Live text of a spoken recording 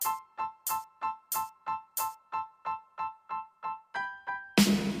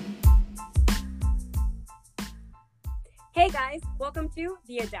Hey guys, welcome to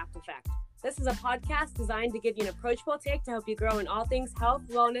The Adapt Effect. This is a podcast designed to give you an approachable take to help you grow in all things health,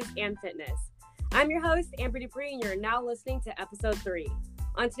 wellness, and fitness. I'm your host, Amber Dupree, and you're now listening to episode 3.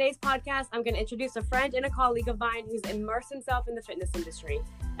 On today's podcast, I'm going to introduce a friend and a colleague of mine who's immersed himself in the fitness industry.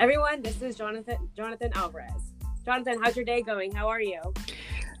 Everyone, this is Jonathan Alvarez. Jonathan, how's your day going? How are you?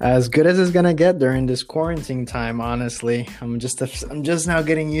 As good as it's gonna get during this quarantine time, honestly. I'm just now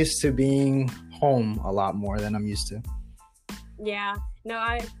getting used to being home a lot more than I'm used to. Yeah, no,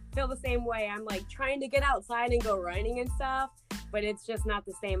 I feel the same way. I'm like trying to get outside and go running and stuff, but it's just not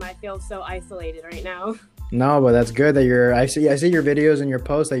the same. I feel so isolated right now. No, but that's good that I see your videos and your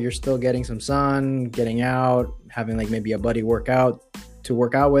posts that you're still getting some sun, getting out, having like maybe a buddy to work out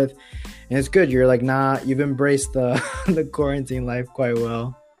with. And it's good. You're like you've embraced the the quarantine life quite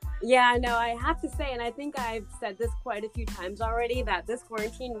well. Yeah, no, I have to say, and I think I've said this quite a few times already, that this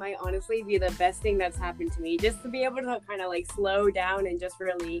quarantine might honestly be the best thing that's happened to me. Just to be able to kind of like slow down and just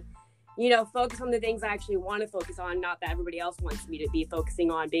really, focus on the things I actually want to focus on, not that everybody else wants me to be focusing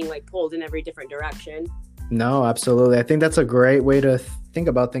on, being like pulled in every different direction. No, absolutely. I think that's a great way to think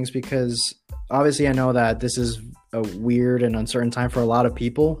about things because obviously I know that this is a weird and uncertain time for a lot of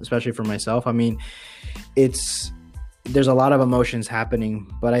people, especially for myself. I mean, there's a lot of emotions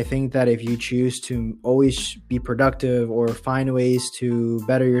happening, but I think that if you choose to always be productive or find ways to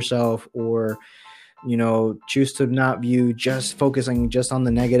better yourself or, choose to not view just focusing just on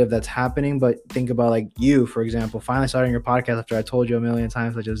the negative that's happening, but think about like you, for example, finally starting your podcast after I told you a million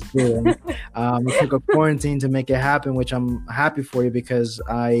times I just did. You took a quarantine to make it happen, which I'm happy for you because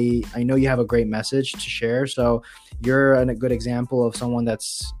I know you have a great message to share. So you're a good example of someone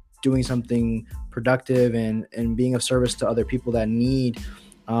that's doing something productive and being of service to other people that need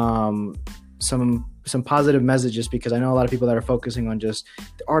some positive messages, because I know a lot of people that are focusing on just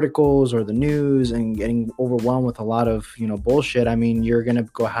the articles or the news and getting overwhelmed with a lot of bullshit. I mean, you're gonna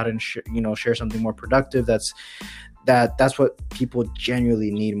go ahead and share something more productive. That's what people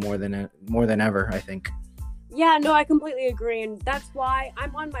genuinely need more than ever, I think. Yeah, no, I completely agree. And that's why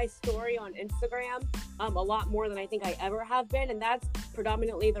I'm on my story on Instagram a lot more than I think I ever have been. And that's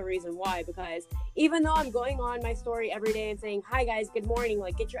predominantly the reason why, because even though I'm going on my story every day and saying, hi guys, good morning,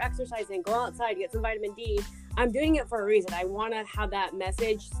 like get your exercise in, go outside, get some vitamin D, I'm doing it for a reason. I want to have that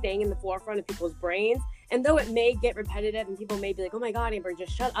message staying in the forefront of people's brains. And though it may get repetitive and people may be like, oh my God, Amber,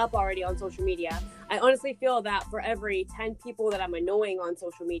 just shut up already on social media. I honestly feel that for every 10 people that I'm annoying on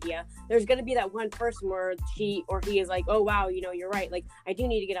social media, there's going to be that one person where she or he is like, oh, wow, you're right. Like, I do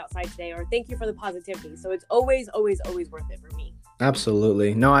need to get outside today, or thank you for the positivity. So it's always, always, always worth it for me.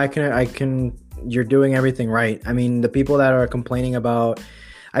 Absolutely. No, I can, you're doing everything right. I mean, the people that are complaining about,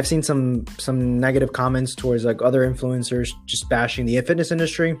 I've seen some negative comments towards like other influencers just bashing the fitness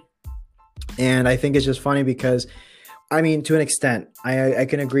industry. And I think it's just funny because, I mean, to an extent, I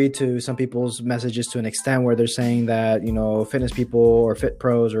can agree to some people's messages to an extent where they're saying that, fitness people or fit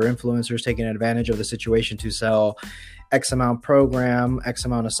pros or influencers taking advantage of the situation to sell X amount program, X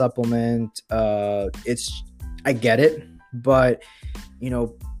amount of supplement. I get it, but,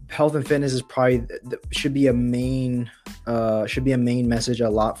 health and fitness is probably should be a main message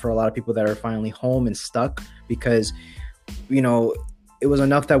for a lot of people that are finally home and stuck because, it was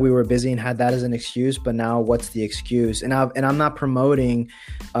enough that we were busy and had that as an excuse, but now what's the excuse? And I'm not promoting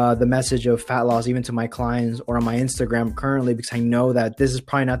the message of fat loss even to my clients or on my Instagram currently, because I know that this is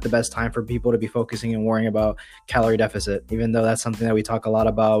probably not the best time for people to be focusing and worrying about calorie deficit, even though that's something that we talk a lot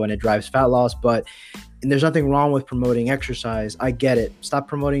about when it drives fat loss. But there's nothing wrong with promoting exercise. I get it. Stop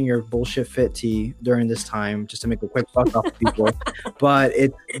promoting your bullshit fit tea during this time just to make a quick buck off people. But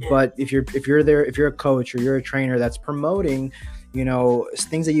if you're a coach or you're a trainer that's promoting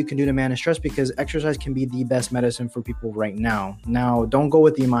things that you can do to manage stress, because exercise can be the best medicine for people right now. Now, don't go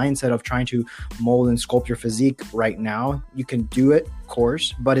with the mindset of trying to mold and sculpt your physique right now. You can do it, of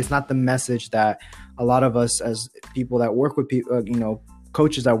course, but it's not the message that a lot of us as people that work with people,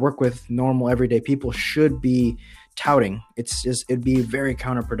 coaches that work with normal everyday people should be touting. It'd be very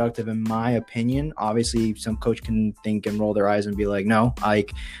counterproductive in my opinion. Obviously some coach can think and roll their eyes and be like, no,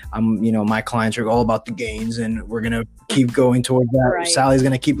 my clients are all about the gains and we're going to keep going towards that. Right. Sally's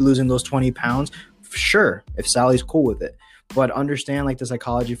going to keep losing those 20 pounds. Sure. If Sally's cool with it, but understand like the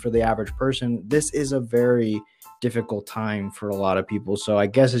psychology for the average person, this is a very difficult time for a lot of people. So I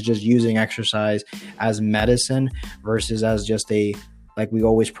guess it's just using exercise as medicine versus as just like we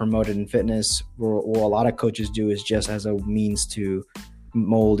always promoted in fitness, or a lot of coaches do, is just as a means to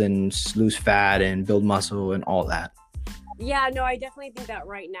mold and lose fat and build muscle and all that. Yeah, no, I definitely think that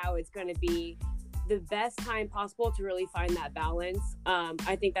right now it's going to be the best time possible to really find that balance.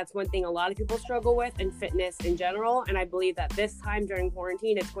 I think that's one thing a lot of people struggle with in fitness in general. And I believe that this time during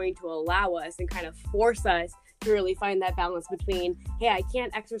quarantine, it's going to allow us and kind of force us to really find that balance between, hey, I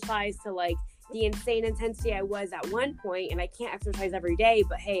can't exercise to like the insane intensity I was at one point, and I can't exercise every day,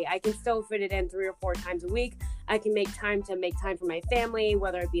 but hey, I can still fit it in 3 or 4 times a week. I can make time for my family,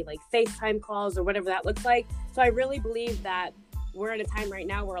 whether it be like FaceTime calls or whatever that looks like. So I really believe that we're at a time right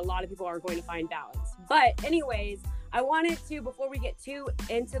now where a lot of people are going to find balance. But anyways, I wanted to, before we get too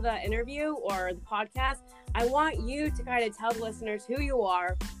into the interview or the podcast, I want you to kind of tell the listeners who you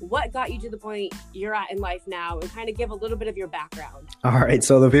are, what got you to the point you're at in life now, and kind of give a little bit of your background. All right.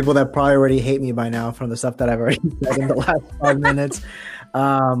 So the people that probably already hate me by now from the stuff that I've already said in the last 5 minutes.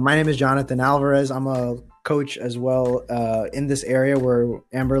 My name is Jonathan Alvarez. I'm a coach as well in this area where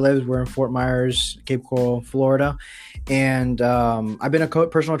Amber lives. We're in Fort Myers, Cape Coral, Florida. And I've been a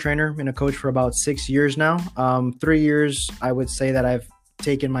personal trainer and a coach for about 6 years now. 3 years, I would say that I've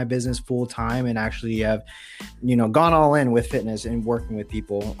taken my business full time and actually have, gone all in with fitness and working with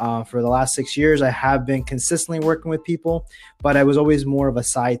people. For the last 6 years, I have been consistently working with people, but I was always more of a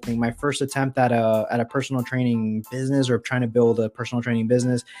side thing. My first attempt at a personal training business or trying to build a personal training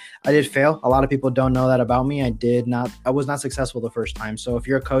business, I did fail. A lot of people don't know that about me. I was not successful the first time. So if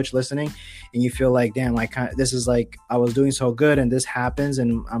you're a coach listening and you feel like, damn, like this is like I was doing so good and this happens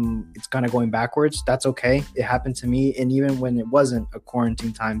and it's kind of going backwards, that's okay. It happened to me, and even when it wasn't a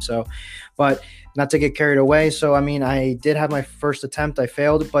quarantine time. So, but not to get carried away. So, I did have my first attempt. I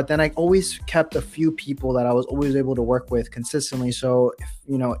failed, but then I always kept a few people that I was always able to work with consistently. So,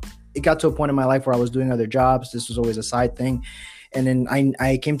 it got to a point in my life where I was doing other jobs. This was always a side thing. And then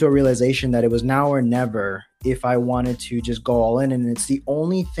I came to a realization that it was now or never if I wanted to just go all in. And it's the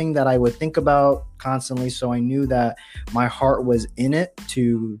only thing that I would think about constantly. So I knew that my heart was in it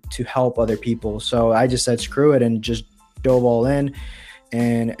to help other people. So I just said, screw it, and just dove all in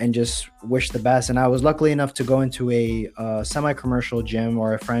and just wish the best. And I was lucky enough to go into a semi-commercial gym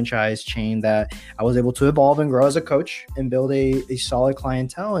or a franchise chain that I was able to evolve and grow as a coach and build a solid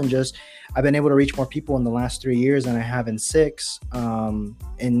clientele. And just, I've been able to reach more people in the last 3 years than I have in 6.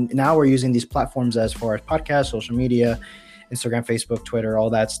 And now we're using these platforms as far as podcasts, social media, Instagram, Facebook, Twitter, all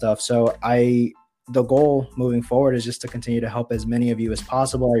that stuff. So the goal moving forward is just to continue to help as many of you as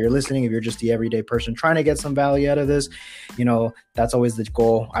possible. If you're listening, if you're just the everyday person trying to get some value out of this, that's always the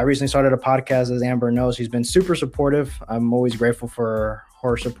goal. I recently started a podcast, as Amber knows. She's been super supportive. I'm always grateful for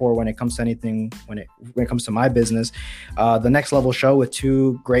her support when it comes to anything, when it comes to my business. The Next Level Show with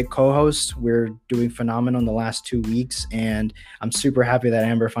 2 great co-hosts. We're doing phenomenal in the last 2 weeks, and I'm super happy that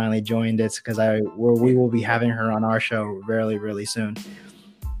Amber finally joined it, because we will be having her on our show really, really soon.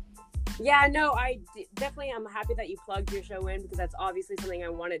 Yeah, no, definitely am happy that you plugged your show in, because that's obviously something I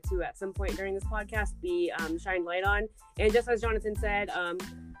wanted to at some point during this podcast be shined light on. And just as Jonathan said,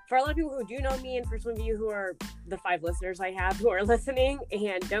 for a lot of people who do know me, and for some of you who are the 5 listeners I have who are listening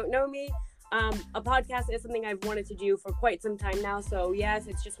and don't know me, a podcast is something I've wanted to do for quite some time now. So yes,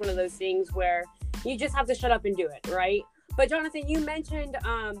 it's just one of those things where you just have to shut up and do it, right? But Jonathan, you mentioned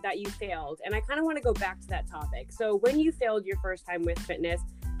that you failed, and I kind of want to go back to that topic. So when you failed your first time with fitness,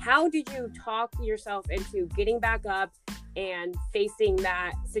 how did you talk yourself into getting back up and facing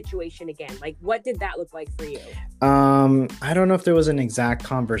that situation again? Like, what did that look like for you? I don't know if there was an exact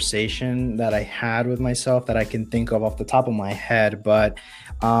conversation that I had with myself that I can think of off the top of my head, but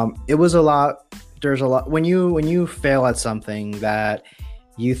it was a lot. There's a lot when you fail at something that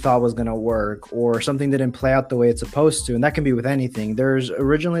you thought was going to work, or something didn't play out the way it's supposed to. And that can be with anything. There's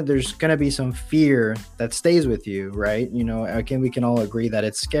going to be some fear that stays with you, right? We can all agree that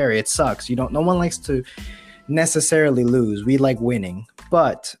it's scary. It sucks. No one likes to necessarily lose. We like winning.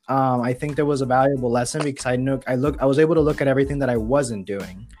 But I think there was a valuable lesson, because I was able to look at everything that I wasn't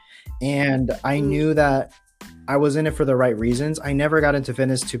doing. And I knew that I was in it for the right reasons. I never got into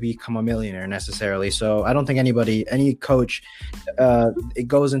fitness to become a millionaire necessarily. So I don't think any coach, it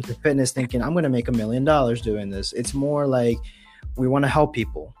goes into fitness thinking, I'm going to make $1 million doing this. It's more like, we want to help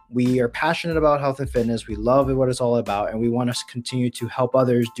people. We are passionate about health and fitness. We love what it's all about. And we want to continue to help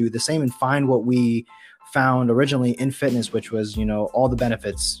others do the same and find what we found originally in fitness, which was, all the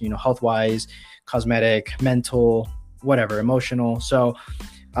benefits, health-wise, cosmetic, mental, whatever, emotional. So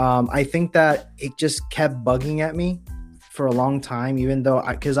I think that it just kept bugging at me for a long time, even though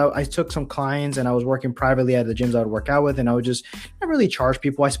because I took some clients and I was working privately at the gyms I would work out with, and I would just not really charge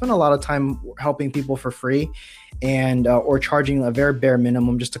people. I spent a lot of time helping people for free, and or charging a very bare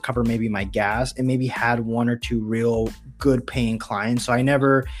minimum just to cover maybe my gas, and maybe had 1 or 2 real good paying clients. So I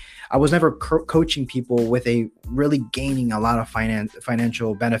I was never coaching people with a really gaining a lot of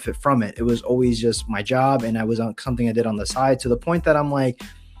financial benefit from it. It was always just my job, and I was on something I did on the side, to the point that I'm like,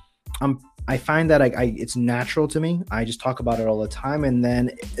 I find that it's natural to me. I just talk about it all the time. And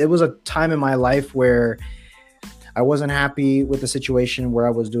then it was a time in my life where I wasn't happy with the situation where I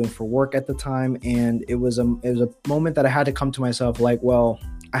was doing for work at the time. And it was a moment that I had to come to myself like, well,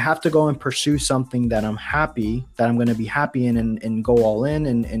 I have to go and pursue something that I'm going to be happy in, and go all in,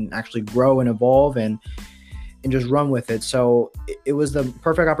 and actually grow and evolve and just run with it. So it was the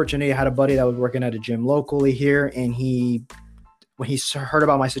perfect opportunity. I had a buddy that was working at a gym locally here, and when he heard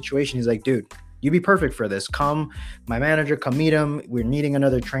about my situation, he's like, dude, you'd be perfect for this. Come, my manager, come meet him. We're needing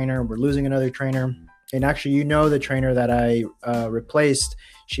another trainer. We're losing another trainer. And actually, the trainer that I replaced,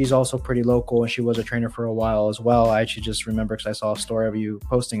 she's also pretty local, and she was a trainer for a while as well. I actually just remember because I saw a story of you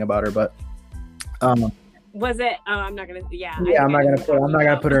posting about her. But was it? Oh, I'm not gonna. Yeah. I'm not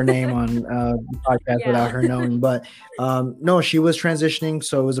gonna put her name on the podcast without her knowing. But no, she was transitioning,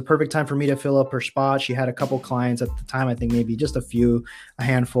 so it was a perfect time for me to fill up her spot. She had a couple clients at the time. I think maybe just a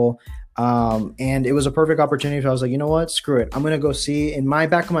handful. And it was a perfect opportunity. So I was like, you know what? Screw it. I'm gonna go see. In my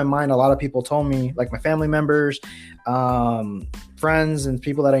back of my mind, a lot of people told me, like my family members, friends, and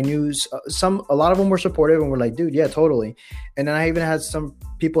people that I knew. A lot of them were supportive and were like, dude, yeah, totally. And then I even had some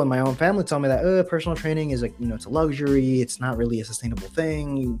people in my own family tell me that personal training is like, it's a luxury. It's not really a sustainable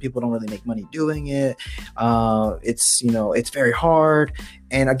thing. People don't really make money doing it. It's very hard.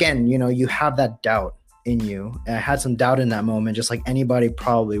 And again, you have that doubt in you. And I had some doubt in that moment, just like anybody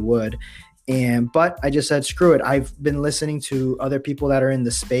probably would. But I just said, screw it. I've been listening to other people that are in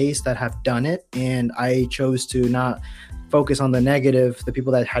the space that have done it. And I chose to not focus on the negative, the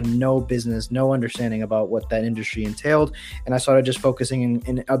people that had no business, no understanding about what that industry entailed. And I started just focusing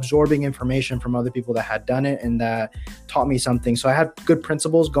and absorbing information from other people that had done it and that taught me something. So I had good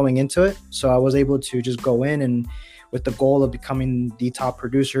principles going into it. So I was able to just go in and with the goal of becoming the top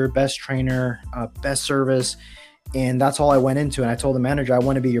producer, best trainer, best service. And that's all I went into. And I told the manager, I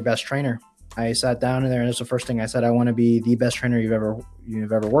want to be your best trainer. I sat down in there, and it's the first thing I said. I want to be the best trainer you've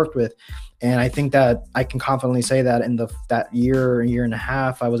ever worked with. And I think that I can confidently say that in that year and a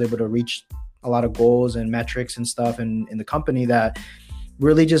half, I was able to reach a lot of goals and metrics and stuff in the company that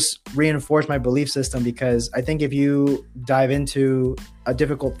really just reinforced my belief system. Because I think if you dive into a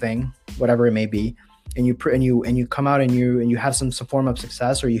difficult thing, whatever it may be, and you come out and you have some form of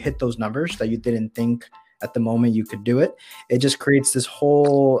success, or you hit those numbers that you didn't think at the moment you could do it, it just creates this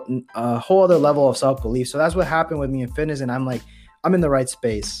whole other level of self-belief. So that's what happened with me in fitness. And I'm like, I'm in the right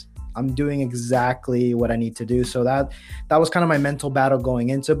space. I'm doing exactly what I need to do. So that was kind of my mental battle going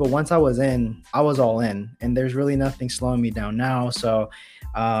into. But once I was in, I was all in, and there's really nothing slowing me down now. So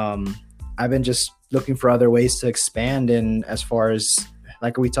I've been just looking for other ways to expand. And as far as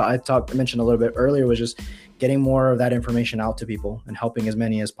like I mentioned a little bit earlier, was just getting more of that information out to people and helping as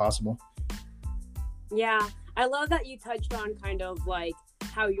many as possible. Yeah, I love that you touched on kind of like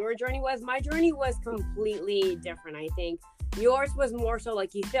how your journey was. My journey was completely different. I think yours was more so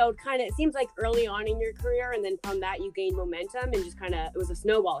like you failed kind of, it seems like early on in your career, and then from that you gained momentum and just kind of, it was a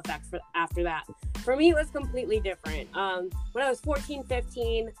snowball effect after that. For me, it was completely different. When I was 14,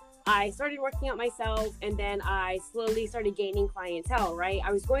 15, I started working out myself, and then I slowly started gaining clientele, right?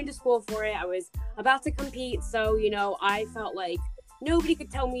 I was going to school for it. I was about to compete. So, I felt like nobody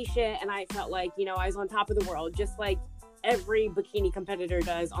could tell me shit. And I felt like, I was on top of the world, just like every bikini competitor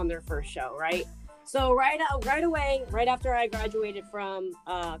does on their first show, right? So right away, right after I graduated from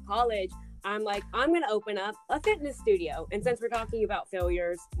college, I'm like, I'm going to open up a fitness studio. And since we're talking about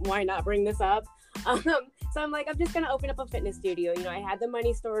failures, why not bring this up? So I'm like, I'm just going to open up a fitness studio. I had the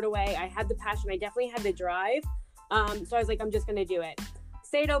money stored away. I had the passion. I definitely had the drive. So I was like, I'm just going to do it.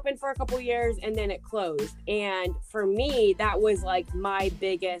 Stayed open for a couple years, and then it closed. And for me, that was like my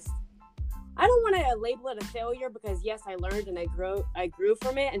biggest, I don't want to label it a failure, because yes, I learned and I grew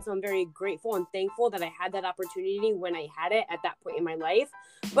from it. And so I'm very grateful and thankful that I had that opportunity when I had it at that point in my life.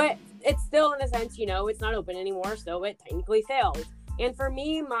 But it's still, in a sense, it's not open anymore. So it technically failed. And for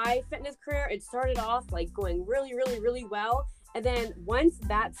me, my fitness career, it started off like going really, really, really well. And then once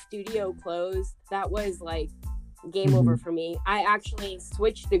that studio closed, that was like game over for me. I actually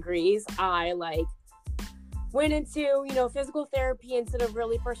switched degrees. I went into, physical therapy instead of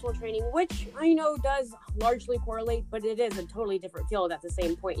really personal training, which I know does largely correlate, but it is a totally different field at the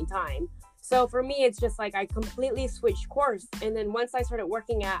same point in time. So for me, it's just like I completely switched course. And then once I started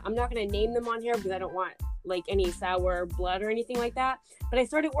working at, I'm not going to name them on here because I don't want like any sour blood or anything like that. But I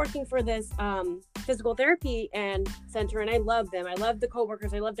started working for this physical therapy and center, and I loved them. I loved the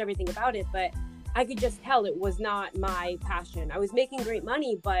coworkers. I loved everything about it. But I could just tell it was not my passion. I was making great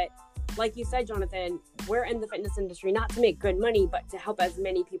money, but like you said, Jonathan, we're in the fitness industry not to make good money, but to help as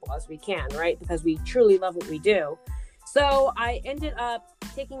many people as we can, right? Because we truly love what we do. So I ended up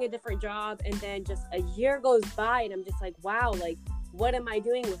taking a different job, and then just a year goes by and I'm just like, wow, like, what am I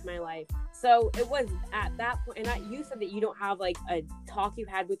doing with my life? So it was at that point, and you said that you don't have like a talk you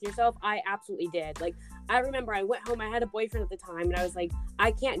had with yourself. I absolutely did. Like, I remember I went home, I had a boyfriend at the time, and I was like,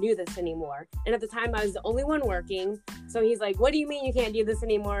 I can't do this anymore. And at the time I was the only one working. So he's like, what do you mean you can't do this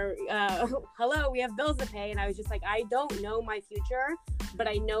anymore? Hello, we have bills to pay. And I was just like, I don't know my future, but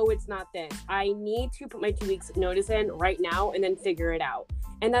I know it's not this. I need to put my 2 weeks notice in right now and then figure it out.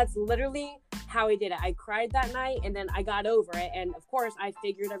 And that's literally how I did it. I cried that night, and then I got over it. And of course I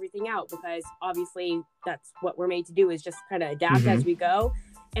figured everything out, because obviously that's what we're made to do, is just kind of adapt as we go.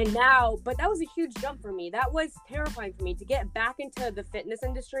 And now, but that was a huge jump for me. That was terrifying for me to get back into the fitness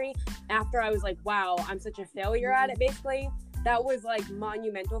industry after I was like, wow, I'm such a failure at it, basically. That was like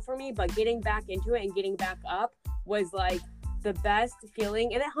monumental for me, but getting back into it and getting back up was like the best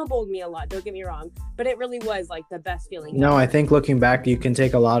feeling, and it humbled me a lot, don't get me wrong, but it really was like the best feeling No, ever. I think looking back, you can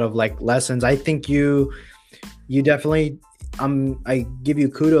take a lot of like lessons. I think you definitely, I give you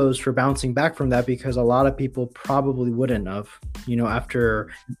kudos for bouncing back from that, because a lot of people probably wouldn't have, after,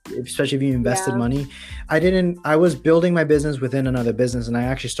 especially if you invested money. I was building my business within another business, and I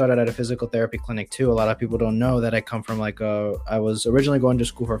actually started at a physical therapy clinic too. A lot of people don't know that I come from I was originally going to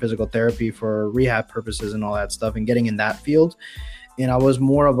school for physical therapy for rehab purposes and all that stuff, and getting in that field. And I was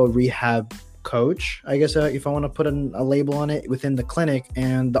more of a rehab coach, I guess, if I want to put a label on it, within the clinic.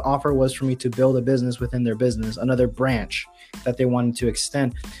 And the offer was for me to build a business within their business, another branch that they wanted to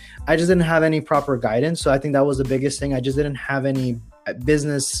extend. I just didn't have any proper guidance. So I think that was the biggest thing. I just didn't have any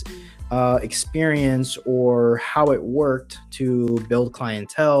business experience or how it worked to build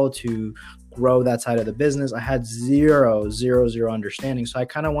clientele, to grow that side of the business. I had zero understanding. So I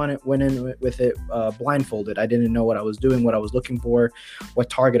kind of went in with it blindfolded. I didn't know what I was doing, what I was looking for, what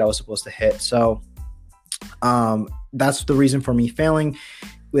target I was supposed to hit. So that's the reason for me failing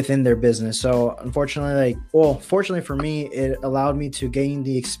within their business. So unfortunately, fortunately for me, it allowed me to gain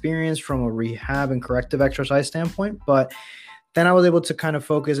the experience from a rehab and corrective exercise standpoint. But then I was able to kind of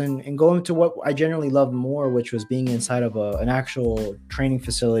focus and go into what I generally loved more, which was being inside of an actual training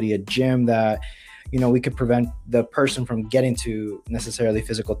facility, a gym that, we could prevent the person from getting to necessarily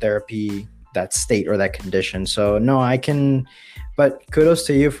physical therapy, that state or that condition. So no, but kudos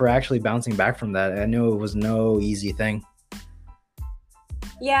to you for actually bouncing back from that. I know it was no easy thing.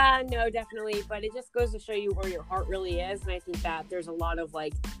 Yeah, no, definitely. But it just goes to show you where your heart really is. And I think that there's a lot of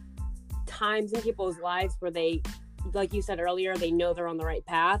like times in people's lives where they, like you said earlier, they know they're on the right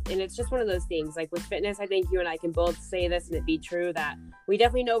path. And it's just one of those things. Like with fitness, I think you and I can both say this and it be true, that we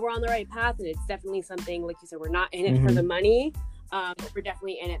definitely know we're on the right path. And it's definitely something, like you said, we're not in it for the money. But we're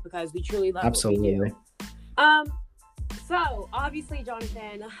definitely in it because we truly love what we do. So obviously,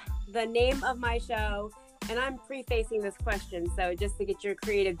 Jonathan, the name of my show, and I'm prefacing this question, so just to get your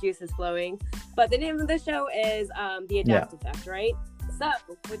creative juices flowing, but the name of the show is The Adapt Effect, right? So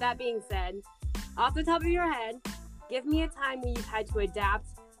with that being said, off the top of your head, give me a time when you've had to adapt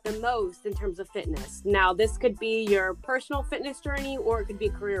the most in terms of fitness. Now, this could be your personal fitness journey or it could be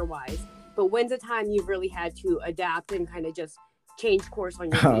career-wise, but when's a time you've really had to adapt and kind of just change course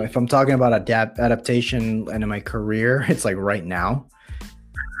on your feet? If I'm talking about adaptation and in my career, it's like right now.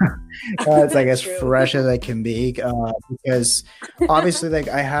 It's like as fresh as I can be, because obviously, like,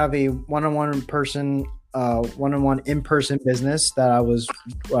 I have a one-on-one in-person business that I was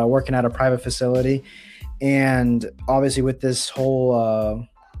working at a private facility, and obviously with this whole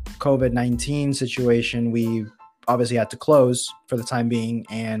COVID-19 situation, we obviously had to close for the time being,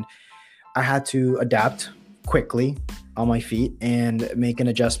 and I had to adapt quickly on my feet and make an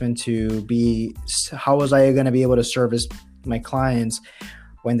adjustment to be, how was I going to be able to service my clients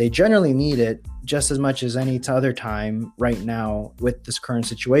when they generally need it just as much as any other time right now with this current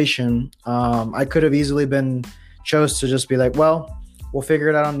situation. I could have easily chose to just be like, well, we'll figure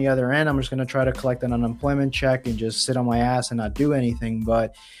it out on the other end. I'm just going to try to collect an unemployment check and just sit on my ass and not do anything.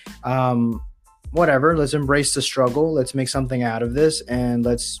 But whatever, let's embrace the struggle. Let's make something out of this, and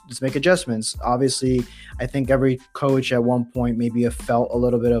let's make adjustments. Obviously, I think every coach at one point maybe have felt a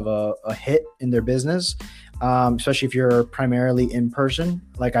little bit of a hit in their business, especially if you're primarily in person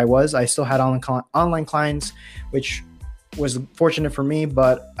like I was. I still had online clients, which was fortunate for me,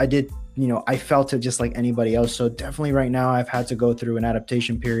 but I did, I felt it just like anybody else. So definitely right now I've had to go through an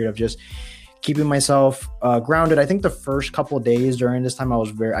adaptation period of just keeping myself grounded. I think the first couple of days during this time,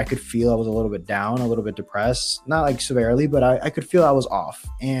 I could feel I was a little bit down, a little bit depressed, not like severely, but I could feel I was off.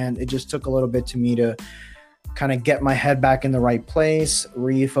 And it just took a little bit to me to kind of get my head back in the right place,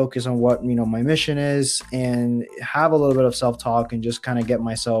 refocus on what, my mission is, and have a little bit of self-talk and just kind of get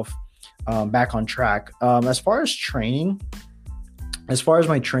myself back on track. As far as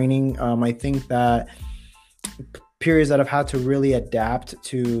my training, I think that periods that I've had to really adapt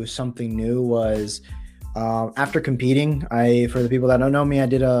to something new was after competing. For the people that don't know me, I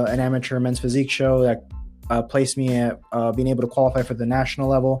did an amateur men's physique show that placed me at being able to qualify for the national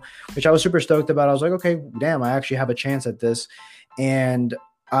level, which I was super stoked about. I was like, okay, damn, I actually have a chance at this. And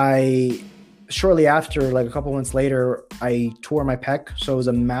shortly after, like a couple months later, I tore my pec. So it was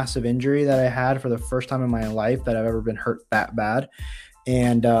a massive injury that I had for the first time in my life that I've ever been hurt that bad.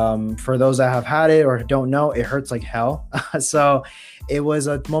 And for those that have had it or don't know, it hurts like hell. So it was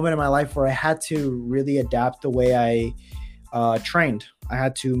a moment in my life where I had to really adapt the way I trained. I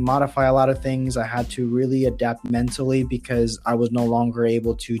had to modify a lot of things. I had to really adapt mentally because I was no longer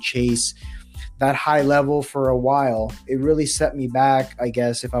able to chase that high level for a while. It really set me back, I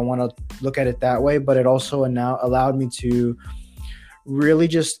guess, if I want to look at it that way. But it also now allowed me to really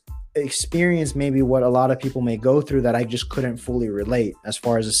just experience maybe what a lot of people may go through that I just couldn't fully relate, as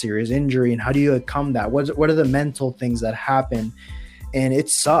far as a serious injury and how do you overcome that? What are the mental things that happen? And it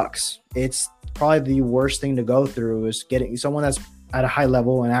sucks. It's probably the worst thing to go through, is getting someone that's at a high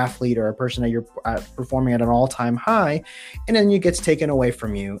level, an athlete or a person that you're performing at an all-time high, and then it gets taken away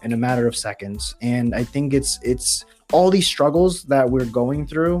from you in a matter of seconds. And I think it's all these struggles that we're going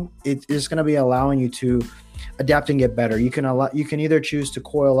through. It is going to be allowing you to adapt and get better. You can either choose to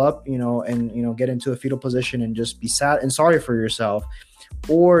coil up, and get into a fetal position and just be sad and sorry for yourself,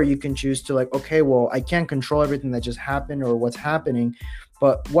 or you can choose to like, okay, well, I can't control everything that just happened or what's happening,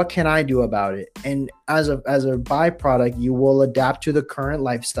 but what can I do about it? And as a byproduct, you will adapt to the current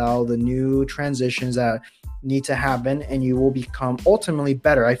lifestyle, the new transitions that need to happen, and you will become ultimately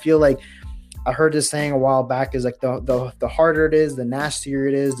better. I feel like I heard this saying a while back, is like the harder it is, the nastier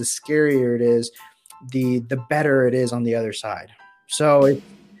it is, the scarier it is, the better it is on the other side. So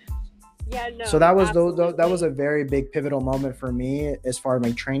so that was that was a very big pivotal moment for me as far as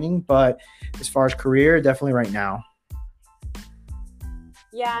my training, but as far as career, definitely right now.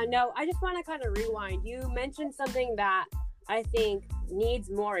 Yeah, no, I just want to kind of rewind. You mentioned something that I think needs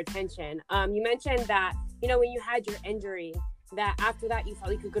more attention. You mentioned that, when you had your injury, that after that you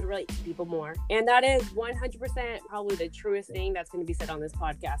felt like you could relate to people more. And that is 100% probably the truest thing that's going to be said on this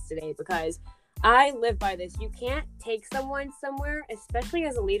podcast today, because I live by this. You can't take someone somewhere, especially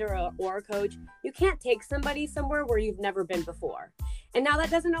as a leader or a coach. You can't take somebody somewhere where you've never been before. And now that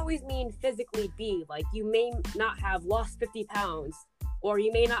doesn't always mean physically be. Like, you may not have lost 50 pounds, or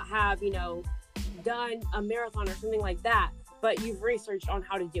you may not have, done a marathon or something like that, but you've researched on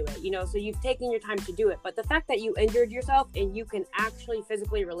how to do it, so you've taken your time to do it. But the fact that you injured yourself and you can actually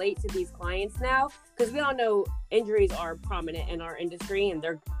physically relate to these clients now, because we all know injuries are prominent in our industry and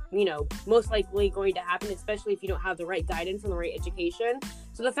they're, most likely going to happen, especially if you don't have the right guidance and the right education.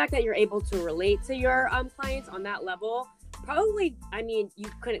 So the fact that you're able to relate to your clients on that level, probably, you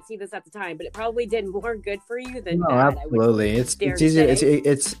couldn't see this at the time, but it probably did more good for you than bad. Absolutely. It's easy.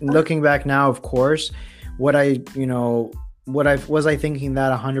 It's looking back now, of course, was I thinking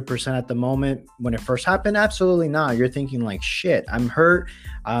that 100% at the moment when it first happened? Absolutely not. You're thinking like, shit, I'm hurt.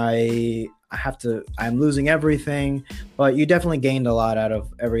 I'm losing everything, but you definitely gained a lot out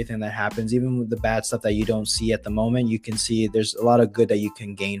of everything that happens. Even with the bad stuff that you don't see at the moment, you can see there's a lot of good that you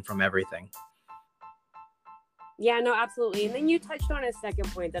can gain from everything. Yeah, no, absolutely. And then you touched on a second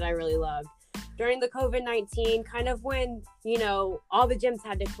point that I really loved. During the COVID-19, kind of when, all the gyms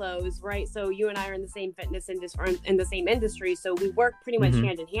had to close, right? So you and I are in the same fitness industry, in the same industry. So we work pretty much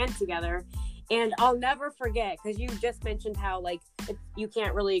hand in hand together. And I'll never forget, because you just mentioned how, you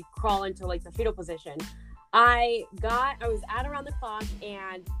can't really crawl into, the fetal position. I was at around the clock,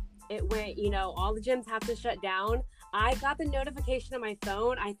 and it went, all the gyms have to shut down. I got the notification on my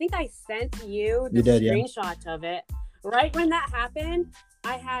phone. I think I sent you the screenshot of it. Right when that happened,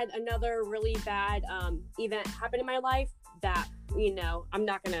 I had another really bad event happen in my life that, I'm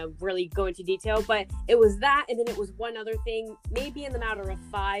not going to really go into detail, but it was that. And then it was one other thing, maybe in the matter of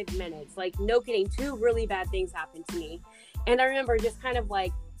 5 minutes, no kidding, 2 really bad things happened to me. And I remember just kind of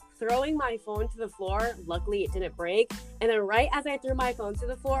throwing my phone to the floor. Luckily, it didn't break. And then right as I threw my phone to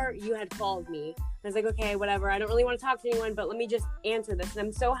the floor, you had called me. I was like, okay, whatever. I don't really want to talk to anyone, but let me just answer this. And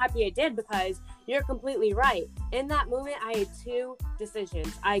I'm so happy I did, because you're completely right. In that moment, I had 2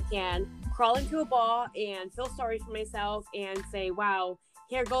 decisions. I can crawl into a ball and feel sorry for myself and say, wow,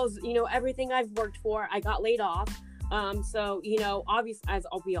 here goes, everything I've worked for. I got laid off. So, obviously, as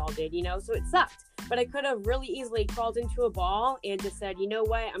we all did, so it sucked. But I could have really easily crawled into a ball and just said, you know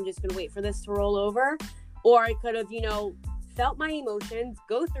what, I'm just going to wait for this to roll over. Or I could have, felt my emotions,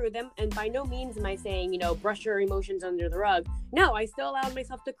 go through them. And by no means am I saying, brush your emotions under the rug. No, I still allowed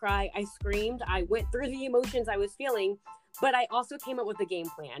myself to cry. I screamed. I went through the emotions I was feeling. But I also came up with a game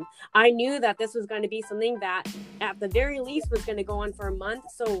plan. I knew that this was going to be something that at the very least was going to go on for a month.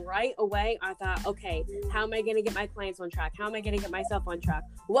 So right away, I thought, okay, how am I going to get my clients on track? How am I going to get myself on track?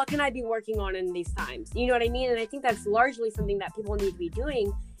 What can I be working on in these times? You know what I mean? And I think that's largely something that people need to be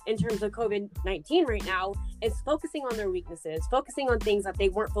doing in terms of COVID-19 right now, is focusing on their weaknesses, focusing on things that they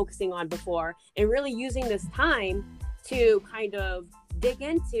weren't focusing on before, and really using this time to kind of dig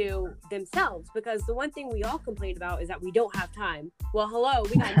into themselves. Because the one thing we all complain about is that we don't have time. Well, hello,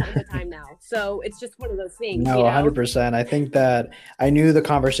 we got nothing but time now. So it's just one of those things. No, 100%. I think that I knew the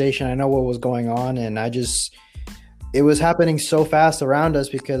conversation. I know what was going on, and it was happening so fast around us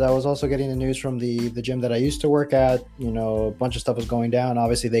because I was also getting the news from the gym that I used to work at. A bunch of stuff was going down.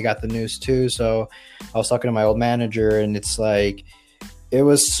 Obviously, they got the news too. So I was talking to my old manager, and it's like it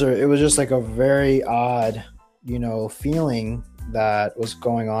was just like a very odd, feeling that was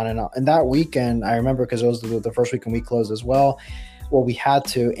going on. And that weekend, I remember because it was the first weekend we closed as well. Well, we had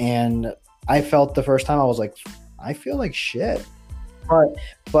to, and I felt the first time I was like, I feel like shit.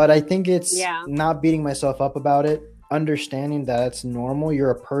 But I think it's not beating myself up about it. Understanding that it's normal.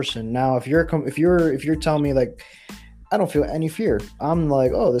 You're a person. Now, if you're telling me like I don't feel any fear, I'm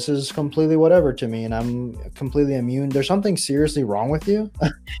like, oh, this is completely whatever to me, and I'm completely immune. There's something seriously wrong with you,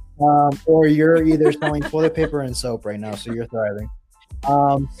 or you're either selling toilet paper and soap right now, so you're thriving.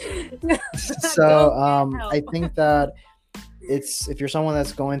 I think that if you're someone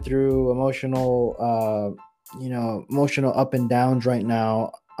that's going through emotional up and downs right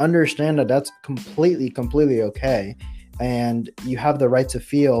now, understand that that's completely okay, and you have the right to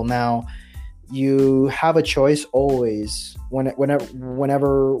feel. Now, you have a choice always.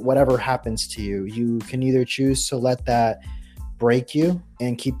 Whenever whatever happens to you, you can either choose to let that break you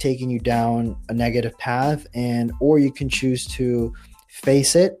and keep taking you down a negative path, or you can choose to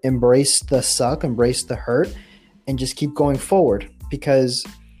face it, embrace the suck, embrace the hurt, and just keep going forward. Because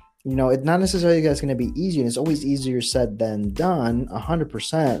it's not necessarily that's going to be easy, and it's always easier said than done,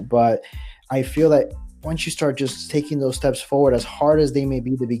 100%. But I feel that once you start just taking those steps forward, as hard as they may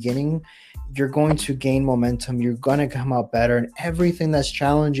be at the beginning, you're going to gain momentum. You're going to come out better, and everything that's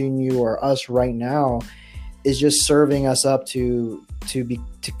challenging you or us right now is just serving us up to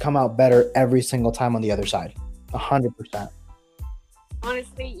come out better every single time on the other side, 100%.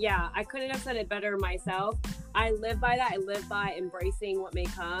 Honestly, yeah, I couldn't have said it better myself. I live by that. I live by embracing what may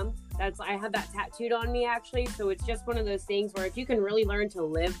come. I have that tattooed on me, actually. So it's just one of those things where if you can really learn to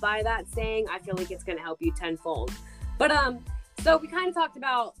live by that saying, I feel like it's going to help you tenfold. But so we kind of talked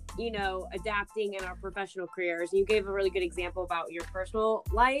about, adapting in our professional careers. You gave a really good example about your personal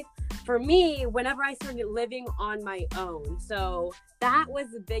life. For me, whenever I started living on my own, so that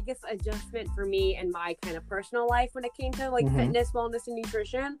was the biggest adjustment for me in my kind of personal life when it came to fitness, wellness, and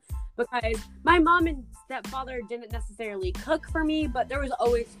nutrition, because my mom and stepfather didn't necessarily cook for me, but there was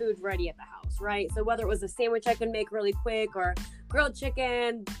always food ready at the house, right? So whether it was a sandwich I could make really quick or grilled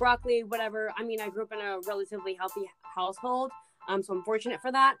chicken, broccoli, whatever. I mean, I grew up in a relatively healthy household. So I'm fortunate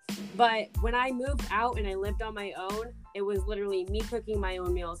for that. But when I moved out and I lived on my own, it was literally me cooking my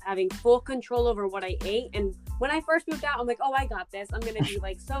own meals, having full control over what I ate. And when I first moved out, I'm like, oh, I got this. I'm going to be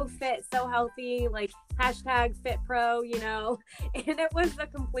like so fit, so healthy, like #FitPro, And it was the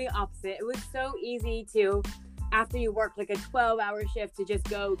complete opposite. It was so easy to, after you work like a 12-hour shift, to just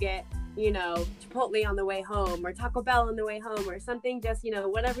go get, Chipotle on the way home or Taco Bell on the way home or something, just,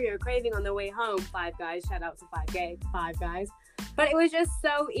 whatever you're craving on the way home. Five Guys, shout out to Five Guys. But it was just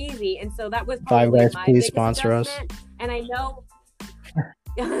so easy. And so that was probably Five Guys, my please biggest sponsor adjustment. us. And I know,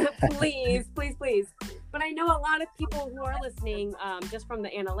 please. But I know a lot of people who are listening, just from the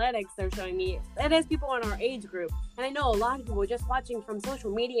analytics they're showing me, it is people in our age group. And I know a lot of people just watching from social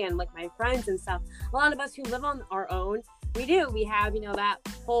media and like my friends and stuff, a lot of us who live on our own, we have, that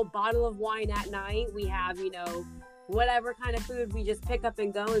whole bottle of wine at night. We have, whatever kind of food we just pick up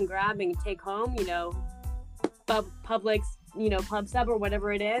and go and grab and take home, Publix, Club Sub or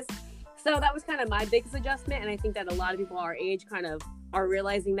whatever it is. So that was kind of my biggest adjustment. And I think that a lot of people our age kind of are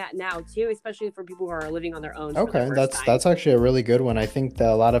realizing that now too, especially for people who are living on their own. Okay, that's actually a really good one. I think that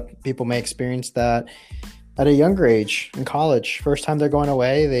a lot of people may experience that at a younger age in college. First time they're going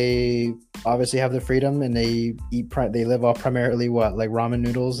away, they obviously have the freedom and they live off primarily like ramen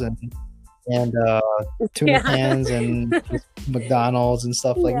noodles and and tuna Yeah. cans and just McDonald's and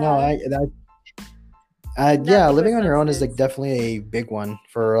stuff. Like, no, Yeah. yeah, Nothing living with on your own is like substance. definitely a big one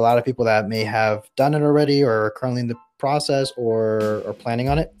for a lot of people that may have done it already or are currently in the process or planning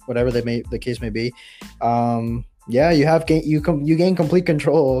on it, whatever the case may be. Yeah, you gain complete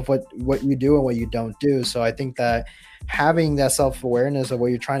control of what you do and what you don't do. So I think that having that self awareness of what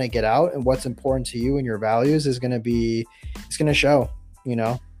you're trying to get out and what's important to you and your values is going to be it's going to show. You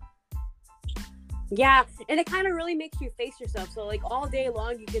know. Yeah, and it kind of really makes you face yourself. So like all day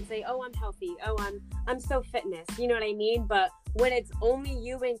long you can say, "Oh, I'm healthy. Oh, I'm so fitness." You know what I mean? But when it's only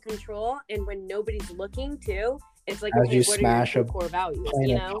you in control and when nobody's looking too, it's like, As okay, you what are your smash true a core values, plane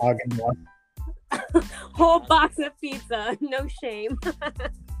you of know? Haagen-Dazs. Whole box of pizza, no shame.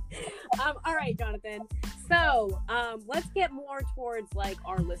 All right, Jonathan. So, let's get more towards like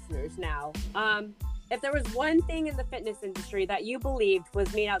our listeners now. If there was one thing in the fitness industry that you believed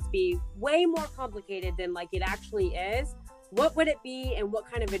was made out to be way more complicated than like it actually is, what would it be, and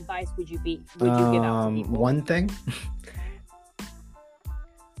what kind of advice would you give out to people? One thing.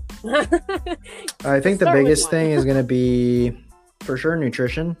 I think Just the start with biggest one. thing is going to be for sure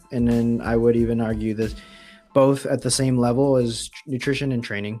nutrition, and then I would even argue this both at the same level as nutrition and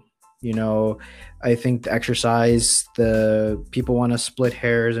training. You know, I think the exercise, the people want to split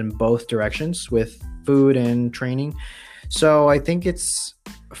hairs in both directions with food and training. So I think it's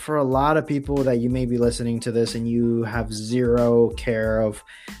for a lot of people that you may be listening to this and you have zero care of,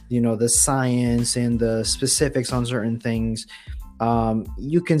 the science and the specifics on certain things.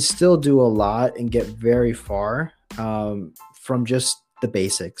 You can still do a lot and get very far from just the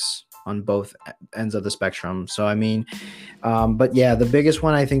basics on both ends of the spectrum. So, I mean, but yeah, the biggest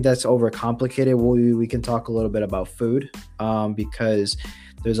one I think that's overcomplicated. We can talk a little bit about food because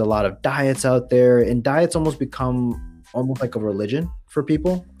there's a lot of diets out there, and diets almost become almost like a religion for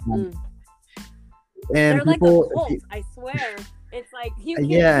people. Mm. And They're like a people, cult, I swear. It's like you can't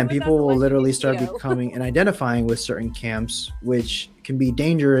yeah, be and with us people will unless you do literally start keto. becoming and identifying with certain camps, which can be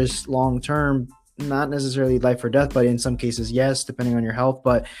dangerous long term, not necessarily life or death, but in some cases, yes, depending on your health.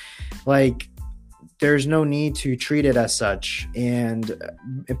 But like, there's no need to treat it as such, and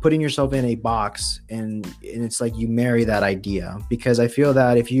putting yourself in a box, and it's like you marry that idea, because I feel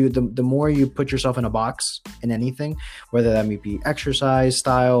that if you the more you put yourself in a box in anything, whether that may be exercise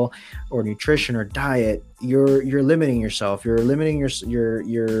style or nutrition or diet, you're limiting yourself, you're limiting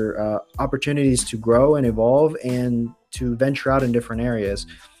your opportunities to grow and evolve and to venture out in different areas.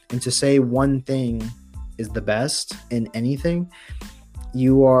 And to say one thing is the best in anything,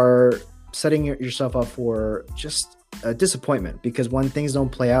 you are setting yourself up for just a disappointment, because when things don't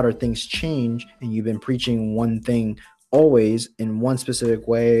play out or things change and you've been preaching one thing always in one specific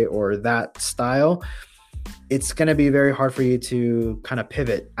way or that style, it's going to be very hard for you to kind of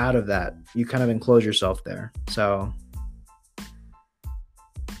pivot out of that. You kind of enclose yourself there. So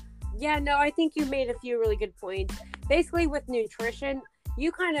Yeah, no, I think you made a few really good points. Basically, with nutrition,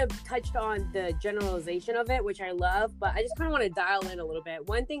 you kind of touched on the generalization of it, which I love, but I just kind of want to dial in a little bit.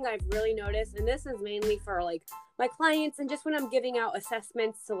 One thing I've really noticed, and this is mainly for like my clients and just when I'm giving out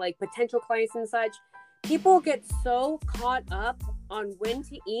assessments to like potential clients and such, people get so caught up on when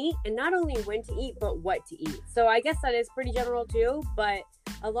to eat, and not only when to eat, but what to eat. So I guess that is pretty general too, but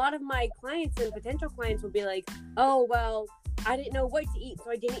a lot of my clients and potential clients will be like, oh, well, I didn't know what to eat,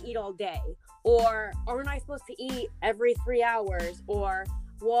 so I didn't eat all day. Or aren't I supposed to eat every 3 hours? Or,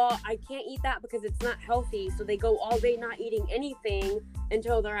 well, I can't eat that because it's not healthy. So they go all day not eating anything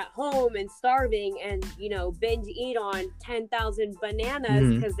until they're at home and starving and, binge eat on 10,000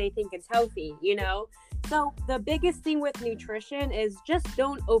 bananas because they think it's healthy, So the biggest thing with nutrition is just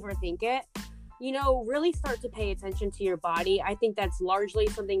don't overthink it. Really start to pay attention to your body. I think that's largely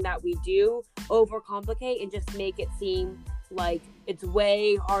something that we do overcomplicate and just make it seem like it's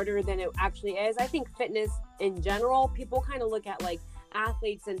way harder than it actually is. I think fitness in general, people kind of look at like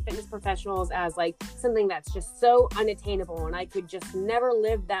athletes and fitness professionals as like something that's just so unattainable, and I could just never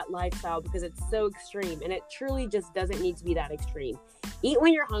live that lifestyle because it's so extreme, and it truly just doesn't need to be that extreme. Eat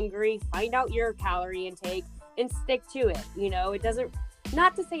when you're hungry, find out your calorie intake, and stick to it. It doesn't,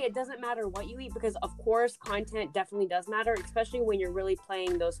 not to say it doesn't matter what you eat, because of course content definitely does matter, especially when you're really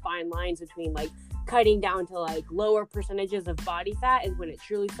playing those fine lines between like cutting down to like lower percentages of body fat is when it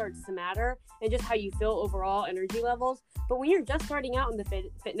truly starts to matter, and just how you feel overall, energy levels. But when you're just starting out in the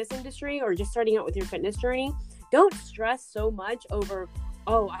fitness industry or just starting out with your fitness journey, don't stress so much over,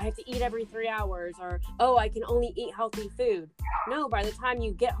 oh, I have to eat every 3 hours, or oh, I can only eat healthy food. No, by the time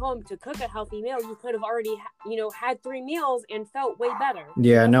you get home to cook a healthy meal, you could have already, had 3 meals and felt way better.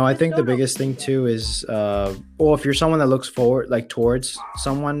 Yeah, So no, I just think the don't biggest thing overthink it. too is, well, if you're someone that looks forward, like towards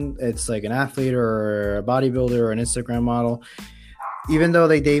someone, it's like an athlete or a bodybuilder or an Instagram model, even though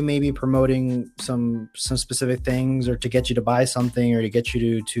they may be promoting some specific things or to get you to buy something or to get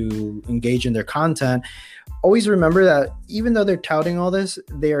you to engage in their content, always remember that even though they're touting all this,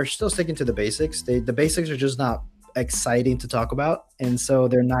 they are still sticking to the basics. The basics are just not exciting to talk about, and so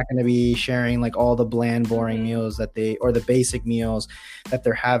they're not going to be sharing like all the bland boring Mm-hmm. meals that they, or the basic meals that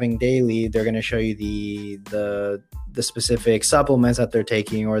they're having daily. They're going to show you the specific supplements that they're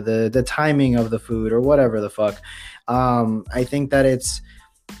taking, or the timing of the food, or whatever the fuck. I think that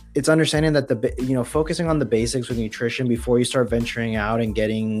it's understanding that focusing on the basics with nutrition before you start venturing out and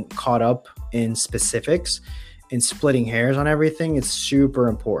getting caught up in specifics and splitting hairs on everything, it's super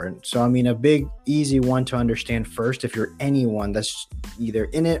important. So I mean, a big easy one to understand first, if you're anyone that's either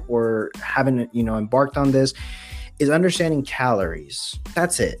in it or haven't embarked on this, is understanding calories.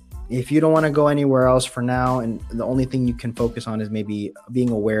 That's it. If you don't want to go anywhere else for now, and the only thing you can focus on is maybe being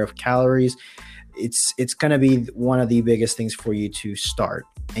aware of calories, it's going to be one of the biggest things for you to start.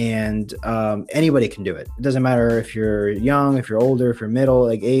 And anybody can do it. It doesn't matter if you're young, if you're older, if you're middle,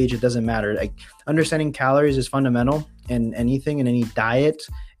 like age, it doesn't matter. Like, understanding calories is fundamental in anything, in any diet,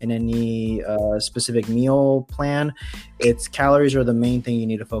 in any specific meal plan. It's calories are the main thing you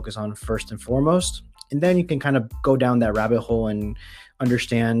need to focus on first and foremost. And then you can kind of go down that rabbit hole and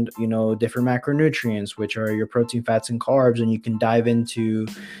understand, different macronutrients, which are your protein, fats, and carbs, and you can dive into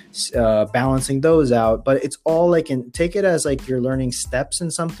balancing those out. But it's all like, take it as like you're learning steps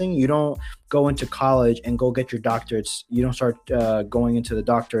in something. You don't go into college and go get your doctorates. You don't start going into the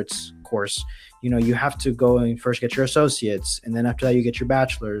doctorates course. You have to go and first get your associates, and then after that you get your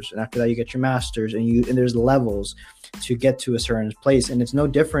bachelor's, and after that you get your master's, and there's levels to get to a certain place. And it's no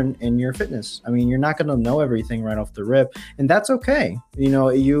different in your fitness. I mean, you're not going to know everything right off the rip, and that's okay.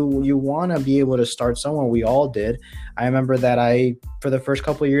 You want to be able to start somewhere. We all did. I remember that for the first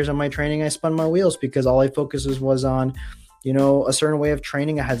couple of years of my training, I spun my wheels because all I focused was on a certain way of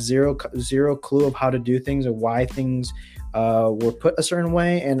training. I had zero clue of how to do things or why things were put a certain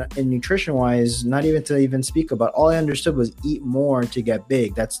way. And nutrition wise, not even to even speak about, all I understood was eat more to get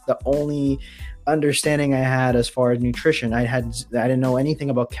big. That's the only understanding I had as far as nutrition. I didn't know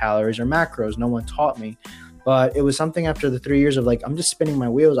anything about calories or macros. No one taught me. But it was something after the 3 years of like, I'm just spinning my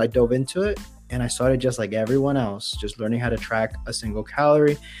wheels, I dove into it, and I started just like everyone else, just learning how to track a single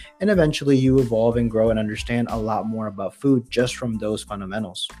calorie. And eventually you evolve and grow and understand a lot more about food just from those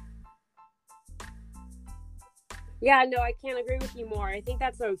fundamentals. Yeah, no, I can't agree with you more. I think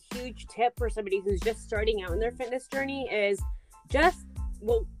that's a huge tip for somebody who's just starting out in their fitness journey is just,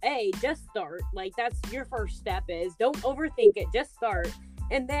 just start. Like, that's your first step, is don't overthink it, just start.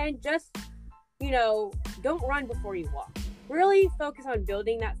 And then just, don't run before you walk. Really focus on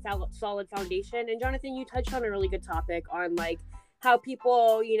building that solid foundation. And Jonathan, you touched on a really good topic on like how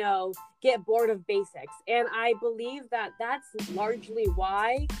people, get bored of basics. And I believe that that's largely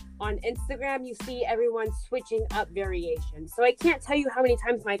why on Instagram you see everyone switching up variations. So I can't tell you how many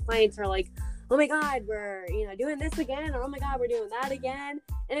times my clients are like, oh my God, we're, doing this again, or oh my God, we're doing that again.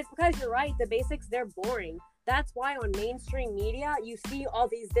 And it's because you're right, the basics, they're boring. That's why on mainstream media, you see all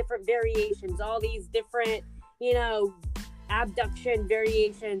these different variations, all these different, abduction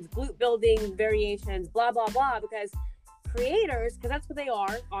variations, glute building variations, blah, blah, blah, because creators, because that's what they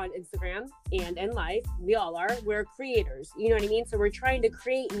are on Instagram and in life, we all are, we're creators, you know what I mean? So we're trying to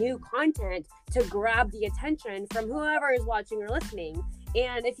create new content to grab the attention from whoever is watching or listening.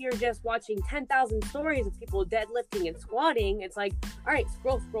 And if you're just watching 10,000 stories of people deadlifting and squatting, it's like, all right,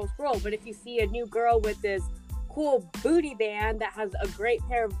 scroll. But if you see a new girl with this cool booty band that has a great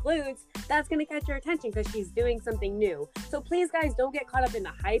pair of glutes, that's going to catch your attention because she's doing something new. So please, guys, don't get caught up in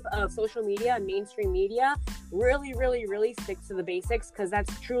the hype of social media and mainstream media. Really, really, really stick to the basics, because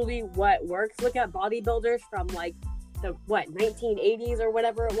that's truly what works. Look at bodybuilders from like the 1980s or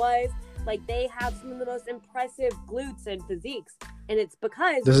whatever it was. Like, they have some of the most impressive glutes and physiques, and it's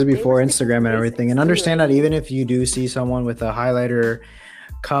because This is they were before sticking to Instagram the and everything. basics. And You know what understand I that mean? even if you do see someone with a highlighter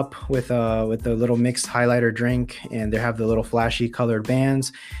cup with a little mixed highlighter drink, and they have the little flashy colored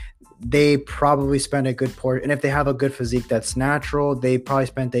bands, they probably spend a good portion. And if they have a good physique that's natural, they probably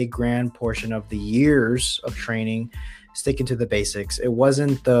spent a grand portion of the years of training sticking to the basics. It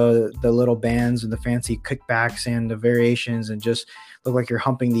wasn't the little bands and the fancy kickbacks and the variations and just look like you're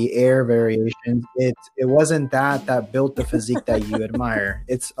humping the air variations. It wasn't that built the physique that you admire.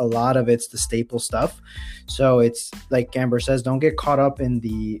 It's a lot of it's the staple stuff. So it's like Amber says, don't get caught up in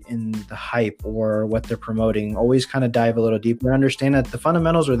the hype or what they're promoting. Always kind of dive a little deeper and understand that the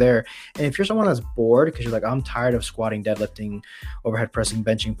fundamentals are there. And if you're someone that's bored because you're like, I'm tired of squatting, deadlifting, overhead pressing,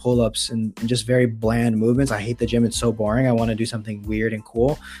 benching, pull-ups, and just very bland movements. I hate the gym. It's so boring. I want to do something weird and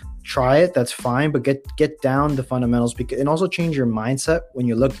cool. Try it. That's fine. But get down the fundamentals, because and also change your mindset when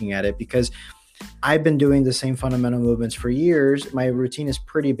you're looking at it, because I've been doing the same fundamental movements for years. My routine is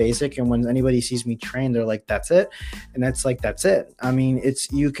pretty basic. And when anybody sees me train, they're like, that's it. And that's like, that's it. I mean,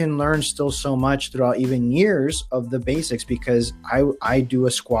 you can learn still so much throughout even years of the basics, because I do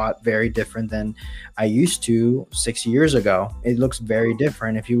a squat very different than I used to 6 years ago. It looks very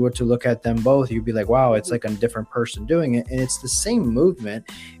different. If you were to look at them both, you'd be like, wow, it's like a different person doing it. And it's the same movement.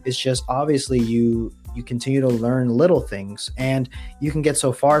 It's just obviously you continue to learn little things, and you can get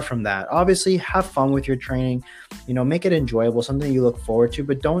so far from that. Obviously, have fun with your training, make it enjoyable, something you look forward to,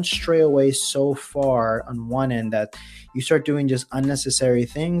 but don't stray away so far on one end that you start doing just unnecessary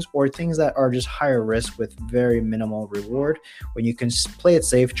things, or things that are just higher risk with very minimal reward, when you can play it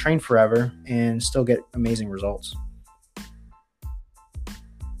safe, train forever, and still get amazing results.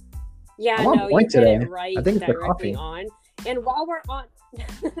 Yeah, I'm on no, you point hit today. it right I think it's the directly coffee. on. And while we're on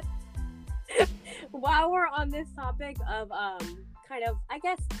while we're on this topic of kind of, I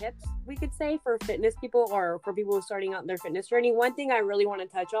guess, tips, we could say, for fitness people or for people who are starting out in their fitness journey, one thing I really want to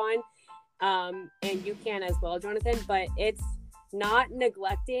touch on, and you can as well, Jonathan, but it's not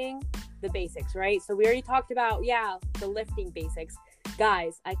neglecting the basics, right? So we already talked about, the lifting basics.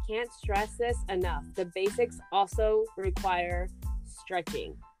 Guys, I can't stress this enough. The basics also require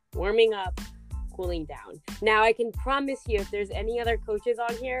stretching, warming up, cooling down. Now, I can promise you, if there's any other coaches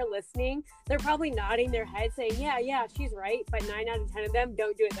on here listening, they're probably nodding their head saying, yeah, she's right, but 9 out of 10 of them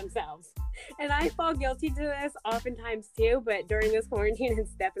don't do it themselves. And I fall guilty to this oftentimes too, but during this quarantine,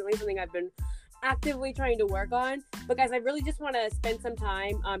 it's definitely something I've been actively trying to work on. But guys, I really just want to spend some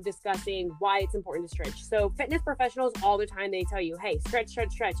time discussing why it's important to stretch. So fitness professionals all the time, they tell you, hey, stretch,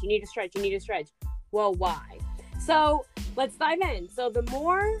 you need to stretch. Well, why? So let's dive in. So the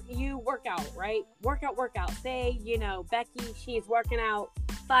more you work out, right? Workout. Say, Becky, she's working out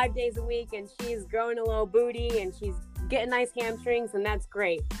 5 days a week and she's growing a little booty and she's getting nice hamstrings, and that's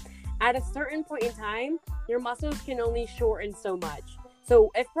great. At a certain point in time, your muscles can only shorten so much.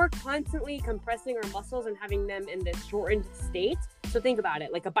 So if we're constantly compressing our muscles and having them in this shortened state, so think about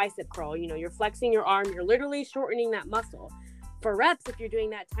it like a bicep curl, you're flexing your arm, you're literally shortening that muscle. For reps, if you're doing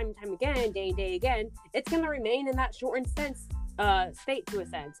that time and time again, day and day again, it's going to remain in that shortened state to a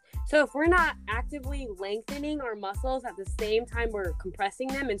sense. So if we're not actively lengthening our muscles at the same time we're compressing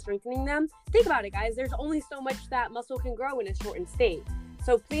them and strengthening them, think about it, guys. There's only so much that muscle can grow in a shortened state.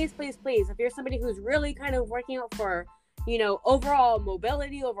 So please, if you're somebody who's really kind of working out for, overall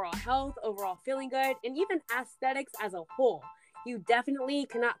mobility, overall health, overall feeling good, and even aesthetics as a whole, you definitely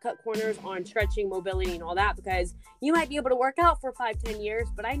cannot cut corners on stretching, mobility, and all that, because you might be able to work out for 5-10 years,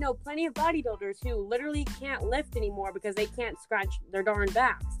 but I know plenty of bodybuilders who literally can't lift anymore because they can't scratch their darn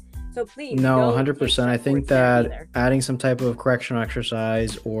backs. So please, no, 100%. I think that adding some type of correctional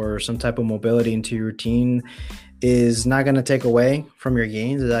exercise or some type of mobility into your routine is not going to take away from your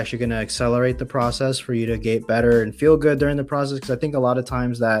gains. It's actually going to accelerate the process for you to get better and feel good during the process. Because I think a lot of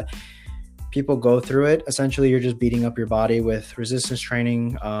times that people go through it, essentially you're just beating up your body with resistance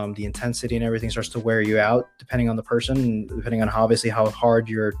training. The intensity and everything starts to wear you out, depending on the person, depending on how hard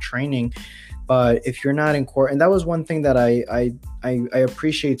you're training. But if you're not in court, and that was one thing that I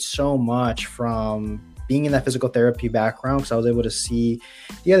appreciate so much from being in that physical therapy background, because I was able to see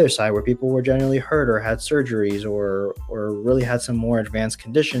the other side where people were generally hurt or had surgeries or really had some more advanced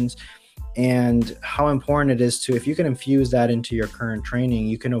conditions, and how important it is to, if you can infuse that into your current training,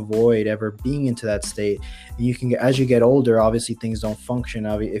 you can avoid ever being into that state. And you can, as you get older, obviously things don't function.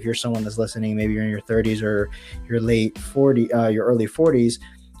 If you're someone that's listening, maybe you're in your 30s or your your early 40s,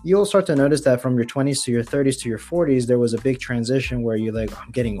 you'll start to notice that from your 20s to your 30s to your 40s, there was a big transition where you're like,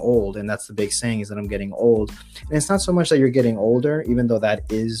 I'm getting old. And that's the big saying, is that I'm getting old. And it's not so much that you're getting older, even though that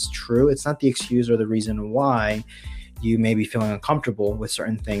is true. It's not the excuse or the reason why you may be feeling uncomfortable with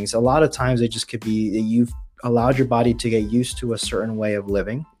certain things. A lot of times it just could be that you've allowed your body to get used to a certain way of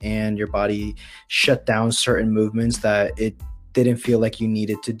living, and your body shut down certain movements that it didn't feel like you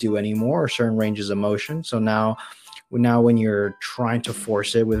needed to do anymore, or certain ranges of motion. So now when you're trying to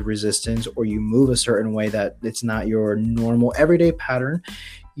force it with resistance, or you move a certain way that it's not your normal everyday pattern,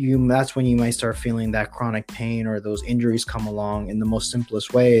 that's when you might start feeling that chronic pain or those injuries come along. And the most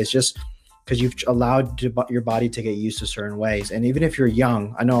simplest way is just because you've allowed your body to get used to certain ways. And even if you're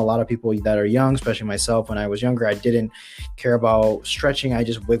young, I know a lot of people that are young, especially myself. When I was younger, I didn't care about stretching. I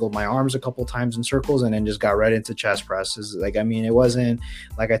just wiggled my arms a couple times in circles and then just got right into chest presses. Like, I mean, it wasn't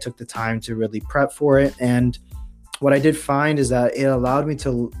like I took the time to really prep for it. And what I did find is that it allowed me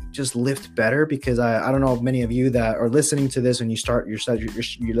to just lift better, because I don't know if many of you that are listening to this, and you start your set,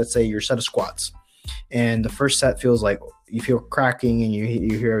 let's say your set of squats, and the first set feels like you feel cracking and you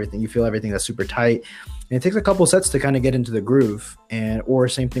hear everything, you feel everything that's super tight. And it takes a couple sets to kind of get into the groove. And or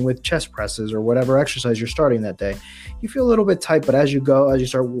same thing with chest presses or whatever exercise you're starting that day. You feel a little bit tight, but as you go, as you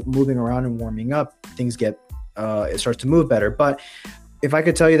start moving around and warming up, things get it starts to move better. But if I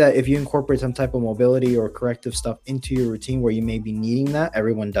could tell you that if you incorporate some type of mobility or corrective stuff into your routine where you may be needing that,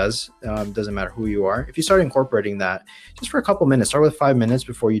 everyone does, doesn't matter who you are. If you start incorporating that just for a couple minutes, start with 5 minutes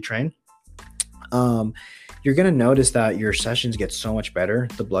before you train, you're going to notice that your sessions get so much better.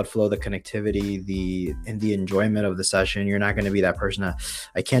 The blood flow, the connectivity, the enjoyment of the session. You're not going to be that person that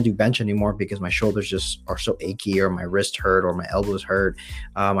I can't do bench anymore because my shoulders just are so achy, or my wrist hurt, or my elbows hurt.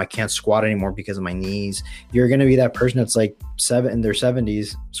 I can't squat anymore because of my knees. You're going to be that person that's like in their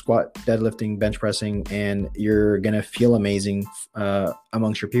 70s, squat, deadlifting, bench pressing, and you're going to feel amazing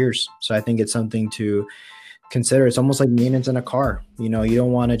amongst your peers. So I think it's something to consider. It's almost like maintenance in a car. You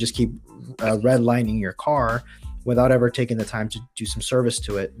don't want to just keep redlining your car without ever taking the time to do some service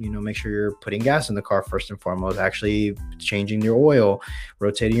to it. Make sure you're putting gas in the car first and foremost, actually changing your oil,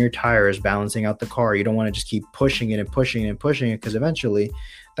 rotating your tires, balancing out the car. You don't want to just keep pushing it and pushing it and pushing it, because eventually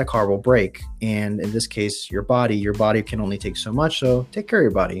that car will break. And in this case, your body can only take so much. So take care of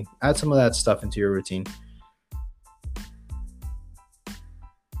your body. Add some of that stuff into your routine.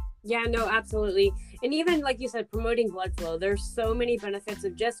 Yeah, no, absolutely. And even like you said, promoting blood flow, there's so many benefits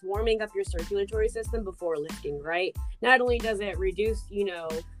of just warming up your circulatory system before lifting, right? Not only does it reduce,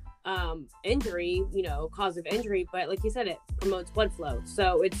 injury, cause of injury, but like you said, it promotes blood flow.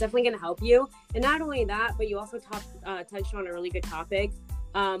 So it's definitely going to help you. And not only that, but you also touched on a really good topic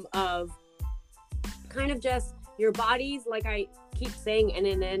of kind of just your bodies, like I keep saying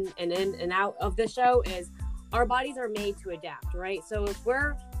in and out of the show, is our bodies are made to adapt, right? So if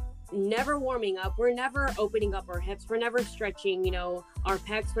we're never warming up, we're never opening up our hips, we're never stretching, our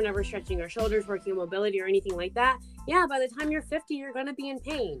pecs, we're never stretching our shoulders, working mobility or anything like that. Yeah, by the time you're 50, you're going to be in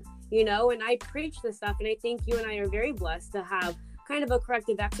pain, and I preach this stuff, and I think you and I are very blessed to have kind of a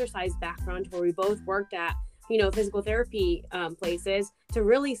corrective exercise background where we both worked at, physical therapy places to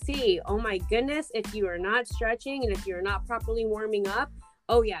really see, oh my goodness, if you are not stretching and if you're not properly warming up,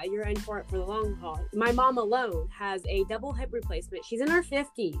 oh yeah, you're in for it for the long haul. My mom alone has a double hip replacement. She's in her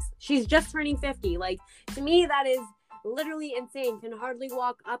 50s. She's just turning 50. Like, to me, that is literally insane. Can hardly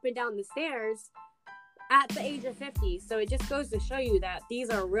walk up and down the stairs at the age of 50. So it just goes to show you that these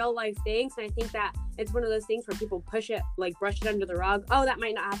are real life things. And I think that it's one of those things where people push it, like brush it under the rug. Oh, that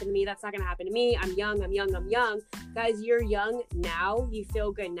might not happen to me. That's not going to happen to me. I'm young. Guys, you're young now. You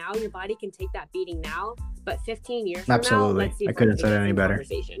feel good now. Your body can take that beating now. But 15 years from now, let's see if I couldn't say it any better.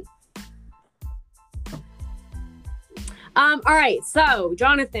 All right. So,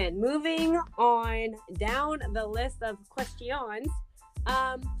 Jonathan, moving on down the list of questions.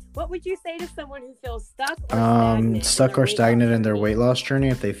 What would you say to someone who feels stuck or stagnant in their weight loss journey,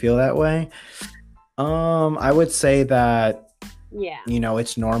 if they feel that way? I would say that,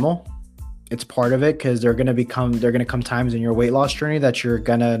 it's normal. It's part of it, because they're going to come times in your weight loss journey that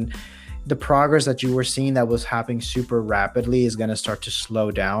the progress that you were seeing that was happening super rapidly is going to start to slow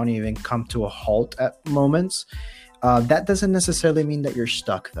down, even come to a halt at moments. That doesn't necessarily mean that you're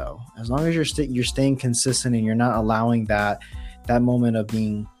stuck, though. As long as you're staying consistent and you're not allowing that moment of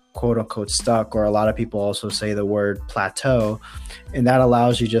being quote unquote stuck, or a lot of people also say the word plateau, and that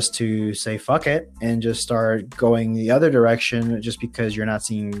allows you just to say fuck it and just start going the other direction just because you're not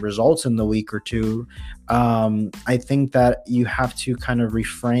seeing results in the week or two. I think that you have to kind of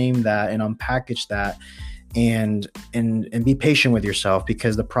reframe that and unpackage that and be patient with yourself,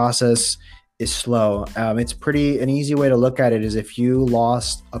 because the process is slow. It's an easy way to look at it is if you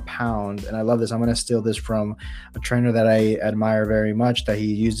lost a pound, and I love this, I'm going to steal this from a trainer that I admire very much, that he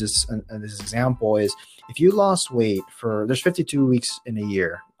used this example, is if you lost weight there's 52 weeks in a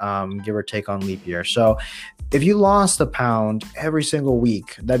year, give or take on leap year. So if you lost a pound every single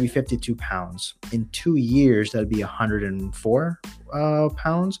week, that'd be 52 pounds. In 2 years, that'd be 104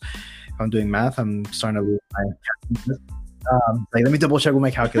 pounds. If I'm doing math, I'm starting to lose my let me double check with my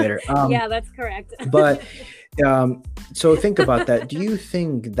calculator. Yeah, that's correct. But so think about that. Do you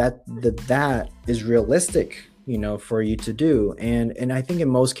think that is realistic, for you to do? And I think in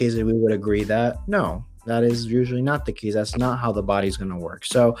most cases we would agree that no, That is usually not the case. That's not how the body's going to work.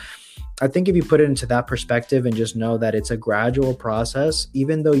 So I think if you put it into that perspective and just know that it's a gradual process,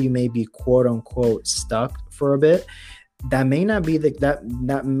 even though you may be quote unquote stuck for a bit, that may not be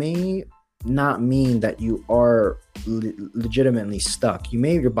that may not mean that you are legitimately stuck.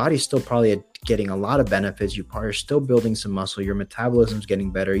 Your body's still probably getting a lot of benefits. You are still building some muscle. Your metabolism's getting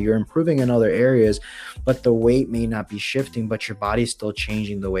better. You're improving in other areas, but the weight may not be shifting. But your body's still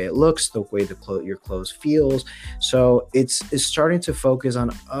changing the way it looks, the way your clothes feels. So it's starting to focus on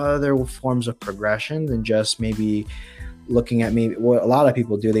other forms of progression than just maybe looking at maybe what a lot of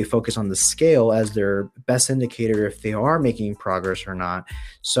people do. They focus on the scale as their best indicator if they are making progress or not.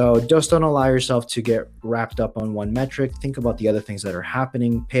 So just don't allow yourself to get wrapped up on one metric. Think about the other things that are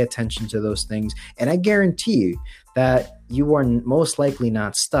happening, pay attention to those things, and I guarantee you that you are most likely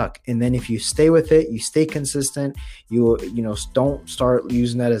not stuck. And then if you stay with it, you stay consistent, you don't start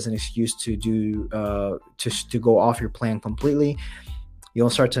using that as an excuse to do to go off your plan completely. You'll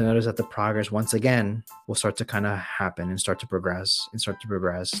start to notice that the progress once again will start to kind of happen and start to progress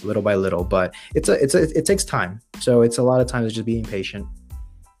little by little. But it takes time. So it's a lot of times just being patient.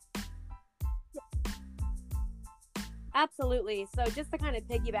 Absolutely. So just to kind of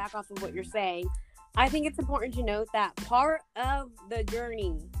piggyback off of what you're saying, I think it's important to note that part of the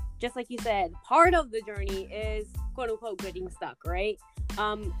journey, just like you said, part of the journey is quote unquote getting stuck, right?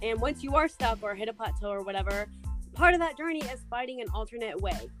 And once you are stuck or hit a plateau or whatever, part of that journey is finding an alternate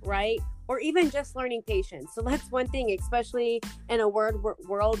way, right? Or even just learning patience. So that's one thing, especially in a world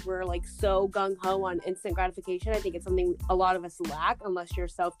where like so gung-ho on instant gratification. I think it's something a lot of us lack unless you're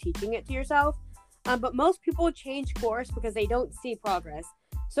self-teaching it to yourself. But most people change course because they don't see progress.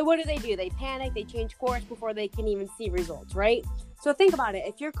 So what do? They panic, they change course before they can even see results, right? So think about it.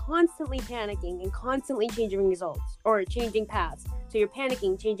 If you're constantly panicking and constantly changing results or changing paths, so you're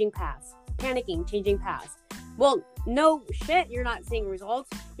panicking, changing paths, well, no shit, you're not seeing results.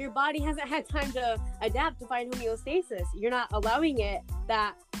 Your body hasn't had time to adapt to find homeostasis. You're not allowing it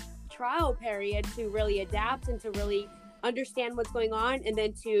that trial period to really adapt and to really understand what's going on, and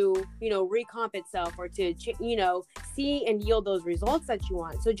then to, recomp itself or to, see and yield those results that you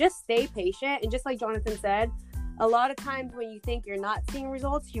want. So just stay patient. And just like Jonathan said, a lot of times when you think you're not seeing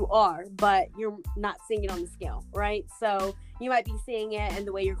results, you are, but you're not seeing it on the scale, right? So you might be seeing it in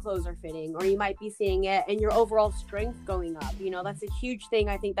the way your clothes are fitting, or you might be seeing it in your overall strength going up. That's a huge thing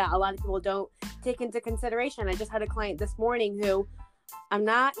I think that a lot of people don't take into consideration. I just had a client this morning who, I'm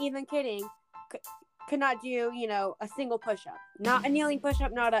not even kidding, could not do, a single push-up, not a kneeling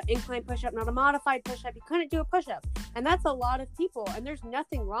push-up, not an incline push-up, not a modified push-up. He couldn't do a push-up. And that's a lot of people, and there's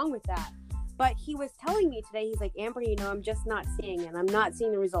nothing wrong with that. But he was telling me today, he's like, Amber, I'm just not seeing it. I'm not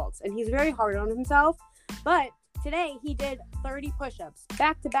seeing the results. And he's very hard on himself. But today he did 30 push-ups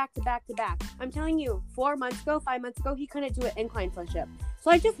back to back to back to back. I'm telling you, 5 months ago, he couldn't do an incline push-up. So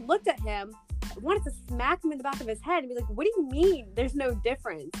I just looked at him, wanted to smack him in the back of his head and be like, what do you mean there's no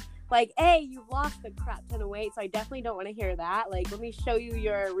difference? Like, you've lost a crap ton of weight, so I definitely don't want to hear that. Like, let me show you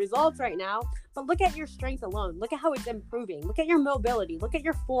your results right now. But look at your strength alone. Look at how it's improving. Look at your mobility. Look at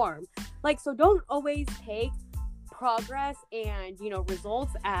your form. Like, so don't always take progress and,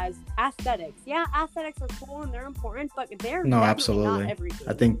 results as aesthetics. Yeah, aesthetics are cool and they're important, but they're absolutely not everything.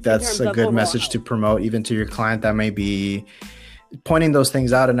 I think that's a good message to promote even to your client that may be pointing those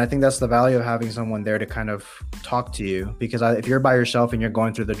things out. And I think that's the value of having someone there to kind of talk to you, because if you're by yourself and you're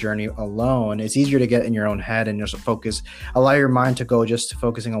going through the journey alone, it's easier to get in your own head and just allow your mind to go just to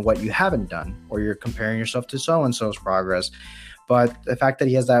focusing on what you haven't done, or you're comparing yourself to so-and-so's progress. But the fact that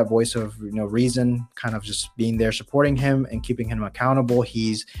he has that voice of reason, kind of just being there supporting him and keeping him accountable,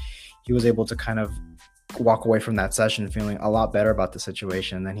 he was able to kind of walk away from that session feeling a lot better about the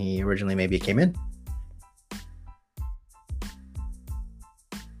situation than he originally maybe came in.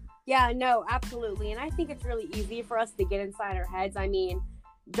 Yeah, no, absolutely. And I think it's really easy for us to get inside our heads. I mean,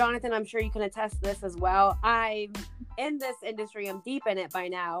 Jonathan, I'm sure you can attest to this as well. I'm in this industry. I'm deep in it by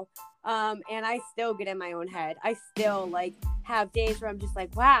now. And I still get in my own head. I still have days where I'm just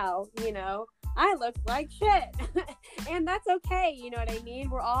like, wow, I look like shit. And that's okay. You know what I mean?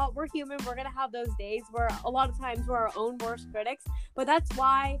 We're human. We're going to have those days where a lot of times we're our own worst critics. But that's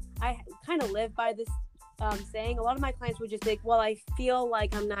why I kind of live by this saying. A lot of my clients would just think, well, I feel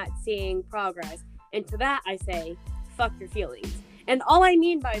like I'm not seeing progress. And to that, I say, fuck your feelings. And all I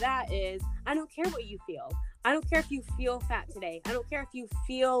mean by that is, I don't care what you feel. I don't care if you feel fat today. I don't care if you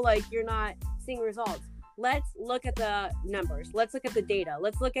feel like you're not seeing results. Let's look at the numbers. Let's look at the data.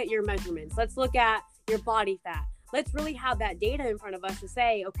 Let's look at your measurements. Let's look at your body fat. let's really have that data in front of us to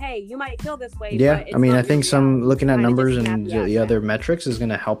say, okay, you might feel this way. Yeah, but it's I mean, not I your think some reality. looking at Kind of numbers just snap and you out the of other it. metrics is going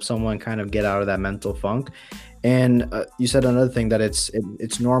to help someone kind of get out of that mental funk. And you said another thing that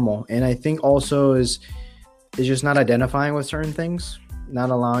it's normal, and I think also is just not identifying with certain things, not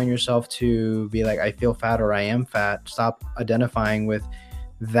allowing yourself to be like, I feel fat or I am fat. Stop identifying with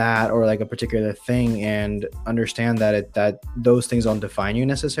that or like a particular thing, and understand that those things don't define you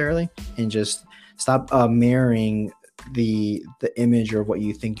necessarily, and just stop mirroring the image of what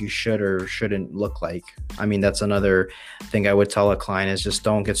you think you should or shouldn't look like. I mean, that's another thing I would tell a client, is just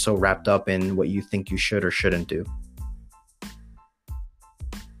don't get so wrapped up in what you think you should or shouldn't do.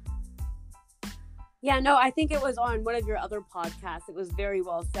 Yeah, no, I think it was on one of your other podcasts. It was very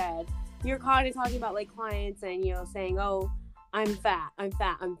well said. You're kind of talking about like clients and, saying, oh, I'm fat, I'm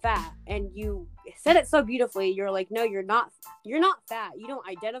fat, I'm fat. And you said it so beautifully. You're like, no, you're not fat. You don't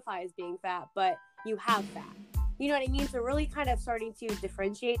identify as being fat, but you have fat. You know what I mean? So really kind of starting to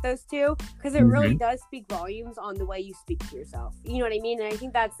differentiate those two, because it really does speak volumes on the way you speak to yourself. You know what I mean? And I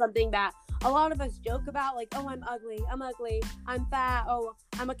think that's something that a lot of us joke about, like, oh, I'm ugly, I'm fat, oh,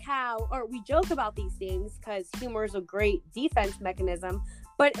 I'm a cow. Or we joke about these things because humor is a great defense mechanism.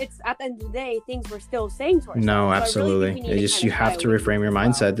 But it's, at the end of the day, things we're still saying to ourselves. No, So absolutely. really You have to reframe your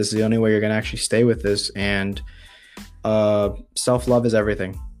mindset. This is the only way you're going to actually stay with this. And self-love is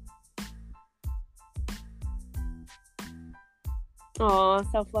everything. Aw,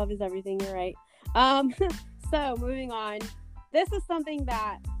 self-love is everything. You're right. So moving on, this is something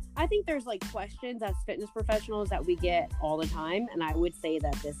that I think there's like questions as fitness professionals that we get all the time, and I would say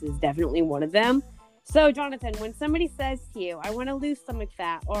that this is definitely one of them. So Jonathan, when somebody says to you, I want to lose stomach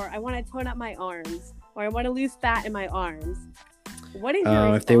fat, or I want to tone up my arms, or I want to lose fat in my arms, what is your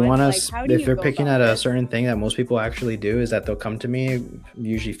response? If they want if they're picking at a certain thing that most people actually do, is that they'll come to me,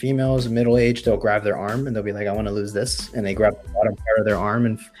 usually females, middle-aged, they'll grab their arm and they'll be like, I want to lose this. And they grab the bottom part of their arm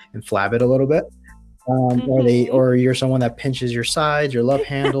and flab it a little bit. Or you're someone that pinches your sides, your love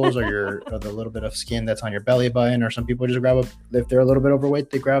handles, or the little bit of skin that's on your belly button. Or some people just grab if they're a little bit overweight,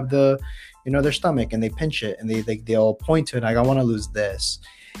 they grab their stomach and they pinch it and they'll point to it like, I want to lose this.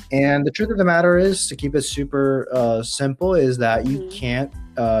 And the truth of the matter is, to keep it super simple, is that you can't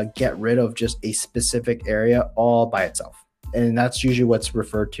get rid of just a specific area all by itself. And that's usually what's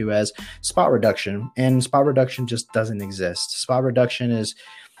referred to as spot reduction. And spot reduction just doesn't exist. Spot reduction is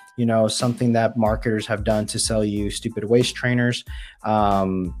something that marketers have done to sell you stupid waist trainers,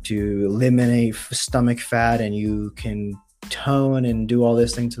 to eliminate stomach fat, and you can tone and do all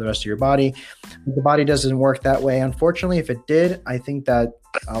this thing to the rest of your body. The body doesn't work that way. Unfortunately, if it did, I think that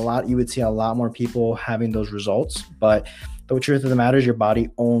you would see a lot more people having those results. But the truth of the matter is, your body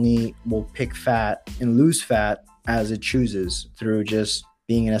only will pick fat and lose fat as it chooses, through just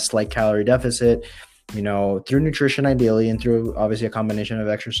being in a slight calorie deficit, through nutrition ideally, and through obviously a combination of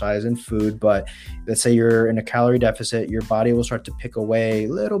exercise and food. But let's say you're in a calorie deficit, your body will start to pick away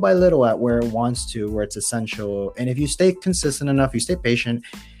little by little at where it wants to, where it's essential. And if you stay consistent enough, you stay patient,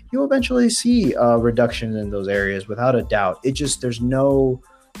 you'll eventually see reductions in those areas without a doubt. There's no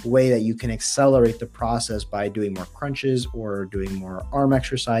way that you can accelerate the process by doing more crunches or doing more arm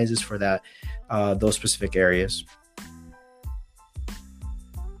exercises for those specific areas.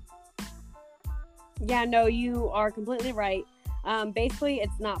 Yeah, no, you are completely right. Basically,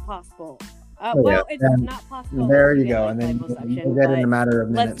 it's not possible. It's not possible. There you go. And then you get in a matter of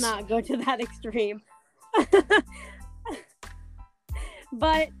minutes. Let's not go to that extreme.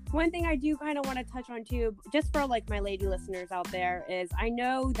 But one thing I do kind of want to touch on too, just for like my lady listeners out there, is I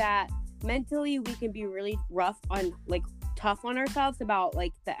know that mentally we can be really tough on ourselves about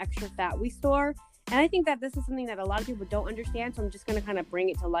like the extra fat we store. And I think that this is something that a lot of people don't understand. So I'm just going to kind of bring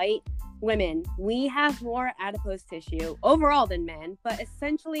it to light. Women, we have more adipose tissue overall than men, but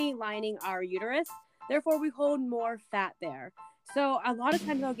essentially lining our uterus. Therefore, we hold more fat there. So a lot of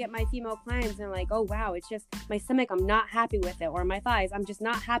times I'll get my female clients and they're like, oh, wow, it's just my stomach. I'm not happy with it. Or my thighs, I'm just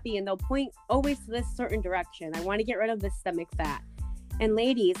not happy. And they'll point always to this certain direction. I want to get rid of this stomach fat. And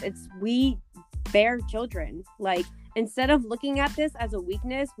ladies, we bear children. Like, instead of looking at this as a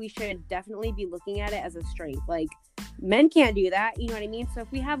weakness, we should definitely be looking at it as a strength. Like, men can't do that. You know what I mean? So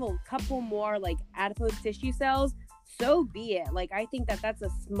if we have a couple more like adipose tissue cells, so be it. Like, I think that that's a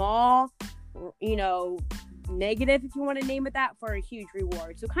small, negative, if you want to name it that, for a huge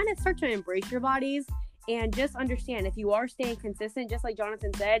reward. So kind of start to embrace your bodies and just understand, if you are staying consistent, just like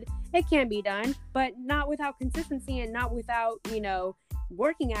Jonathan said, it can be done, but not without consistency and not without,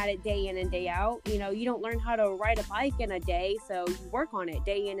 working at it day in and day out. You don't learn how to ride a bike in a day, so you work on it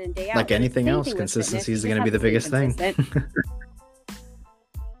day in and day out. Like anything else, consistency is going to be the biggest thing.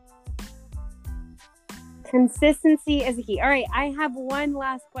 Consistency is the key. All right, I have one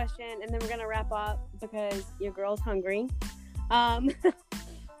last question, and then we're gonna wrap up because your girl's hungry. Um,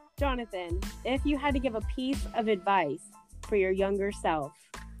 Jonathan, if you had to give a piece of advice for your younger self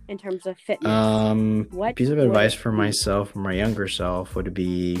in terms of fitness, what piece of advice for myself, for my younger self, would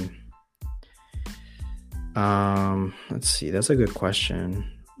be, let's see, that's a good question.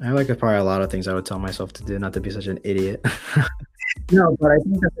 I have like probably a lot of things I would tell myself to do, not to be such an idiot. No, but I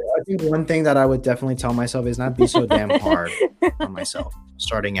think one thing that I would definitely tell myself is not be so damn hard on myself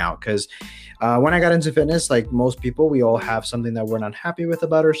starting out. Because when I got into fitness, like most people, we all have something that we're not happy with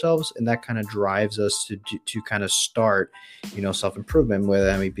about ourselves, and that kind of drives us to kind of start, self improvement, whether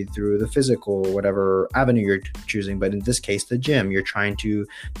that may be through the physical, whatever avenue you're choosing. But in this case, the gym, you're trying to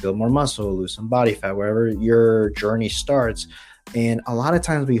build more muscle, lose some body fat, wherever your journey starts. And a lot of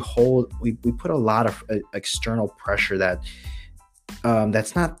times we put a lot of external pressure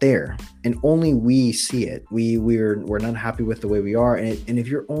that's not there, and only we see it. We're not happy with the way we are, and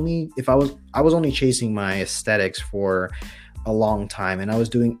if I was only chasing my aesthetics for a long time, and I was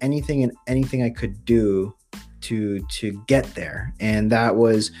doing anything I could do to get there, and that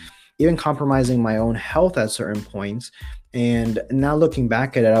was even compromising my own health at certain points. And now looking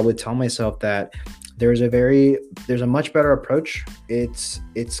back at it, I would tell myself that there's a much better approach. It's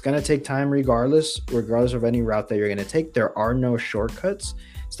going to take time regardless of any route that you're going to take. There are no shortcuts.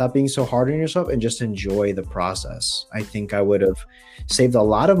 Stop being so hard on yourself and just enjoy the process. I think I would have saved a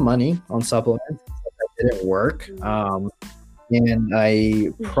lot of money on supplements that didn't work. And I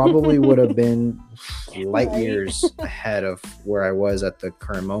probably would have been light years ahead of where I was at the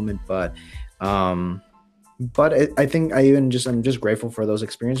current moment. But I think I'm just grateful for those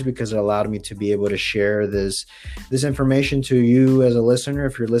experiences, because it allowed me to be able to share this information to you as a listener.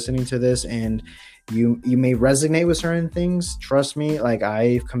 If you're listening to this and you may resonate with certain things, trust me, like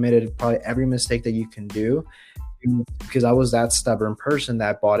I've committed probably every mistake that you can do, because I was that stubborn person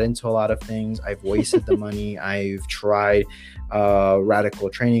that bought into a lot of things. I've wasted the money. I've tried radical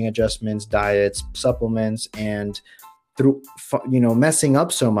training adjustments, diets, supplements, and through messing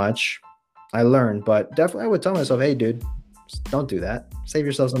up so much, I learned. But definitely I would tell myself, hey dude, don't do that. Save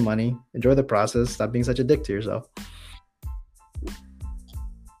yourself some money. Enjoy the process. Stop being such a dick to yourself.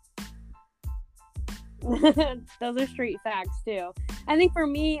 Those are street facts too. I think for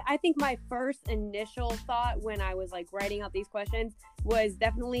me, my first initial thought when I was like writing out these questions was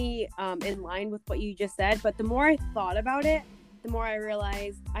definitely in line with what you just said. But the more I thought about it, the more I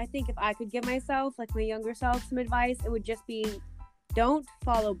realized, I think if I could give myself, like my younger self, some advice, it would just be, don't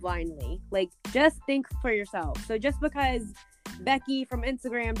follow blindly. Like, just think for yourself. So just because Becky from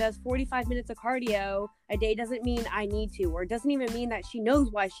Instagram does 45 minutes of cardio a day doesn't mean I need to, or it doesn't even mean that she knows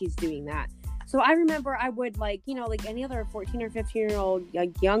why she's doing that. So I remember I would like any other 14 or 15-year-old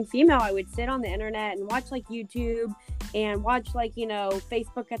young female, I would sit on the internet and watch like YouTube and watch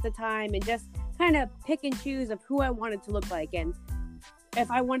Facebook at the time, and just kind of pick and choose of who I wanted to look like. And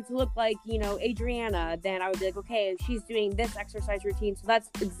if I wanted to look like, Adriana, then I would be like, okay, she's doing this exercise routine, so that's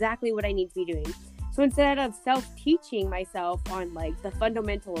exactly what I need to be doing. So instead of self-teaching myself on like the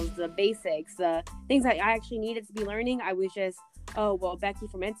fundamentals, the basics, the things that I actually needed to be learning, I was just, oh, well, Becky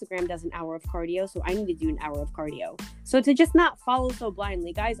from Instagram does an hour of cardio, so I need to do an hour of cardio. So to just not follow so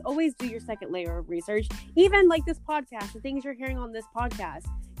blindly, guys, always do your second layer of research. Even like this podcast, the things you're hearing on this podcast,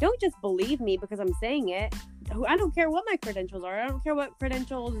 don't just believe me because I'm saying it. I don't care what my credentials are. I don't care what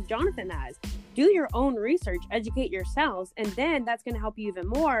credentials Jonathan has. Do your own research, educate yourselves, and then that's going to help you even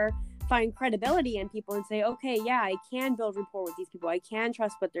more find credibility in people and say, okay, yeah, I can build rapport with these people. I can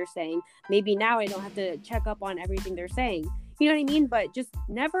trust what they're saying. Maybe now I don't have to check up on everything they're saying. You know what I mean? But just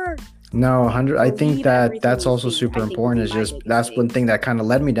never. No, 100. I think that's also super important. Is just that's one thing that kind of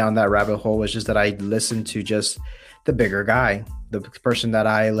led me down that rabbit hole, was just that I listened to just the bigger guy, the person that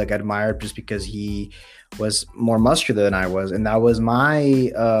I like admired just because he was more muscular than I was, and that was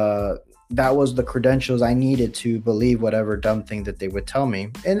the credentials I needed to believe whatever dumb thing that they would tell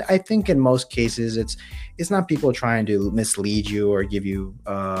me. And I think in most cases, it's not people trying to mislead you or give you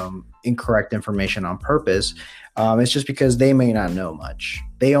incorrect information on purpose. It's just because they may not know much.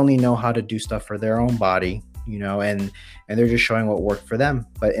 They only know how to do stuff for their own body, and they're just showing what worked for them.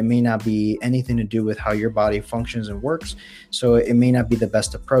 But it may not be anything to do with how your body functions and works. So it may not be the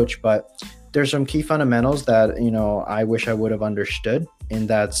best approach. But there's some key fundamentals that, I wish I would have understood. And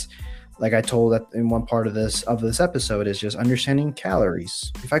that's, like I told that in one part of this episode, is just understanding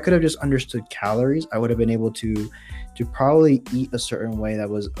calories. If I could have just understood calories, I would have been able to probably eat a certain way that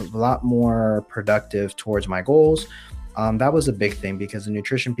was a lot more productive towards my goals. That was a big thing because the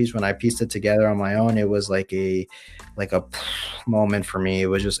nutrition piece, when I pieced it together on my own, it was like a moment for me. It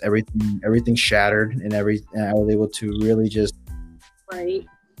was just everything shattered, and I was able to really just Right.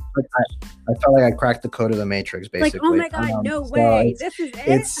 like I felt like I cracked the code of the matrix, Like, oh basically. my God, no So way. This is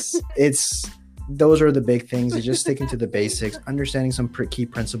it. it's those are the big things. Is just sticking to the basics, understanding some key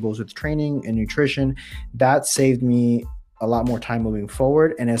principles with training and nutrition. That saved me a lot more time moving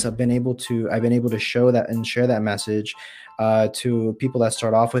forward. And as I've been able to show that and share that message to people that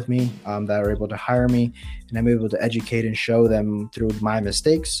start off with me, that are able to hire me, and I'm able to educate and show them through my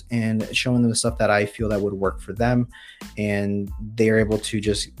mistakes and showing them the stuff that I feel that would work for them, and they're able to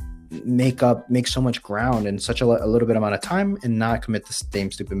just make so much ground in such a little bit amount of time and not commit the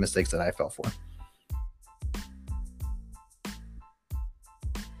same stupid mistakes that I fell for.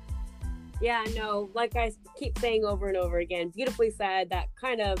 Yeah, no, like I keep saying over and over again, beautifully said. That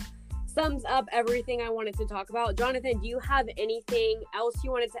kind of sums up everything I wanted to talk about. Jonathan, do you have anything else you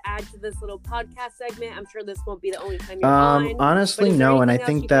wanted to add to this little podcast segment? I'm sure this won't be the only time you're on. Honestly, no. And I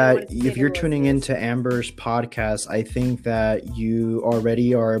think that if you're tuning listeners? into Amber's podcast, I think that you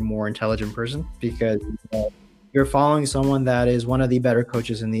already are a more intelligent person because you're following someone that is one of the better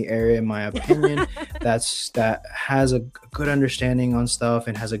coaches in the area, in my opinion. that has a good understanding on stuff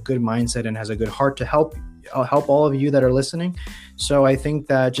and has a good mindset and has a good heart to help all of you that are listening. So I think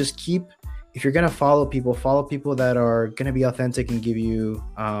that if you're going to follow people that are going to be authentic and give you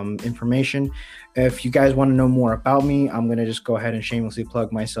information. If you guys want to know more about me, I'm going to just go ahead and shamelessly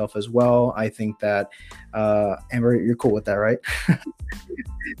plug myself as well. I think that, Amber, you're cool with that, right?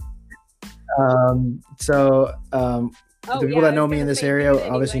 The people that know me in this area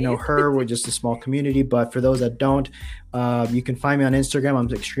obviously know her. We're just a small community, but for those that don't, you can find me on Instagram. I'm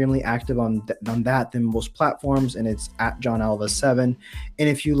extremely active on that than most platforms, and it's at JohnAlva7. And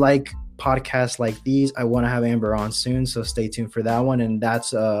if you like podcasts like these, I want to have Amber on soon, so stay tuned for that one. And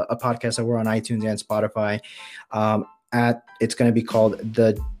that's a podcast that we're on iTunes and Spotify. It's going to be called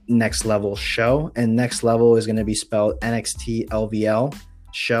The Next Level Show, and Next Level is going to be spelled NXTLVL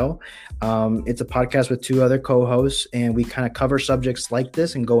show. It's a podcast with two other co-hosts, and we kind of cover subjects like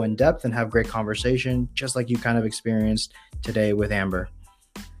this and go in depth and have great conversation, just like you kind of experienced today with Amber.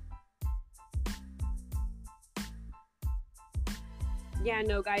 Yeah,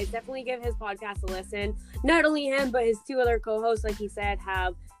 no, guys, definitely give his podcast a listen. Not only him, but his two other co-hosts, like he said,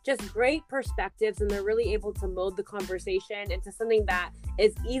 have just great perspectives, and they're really able to mold the conversation into something that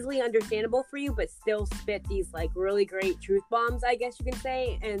is easily understandable for you, but still spit these like really great truth bombs, I guess you can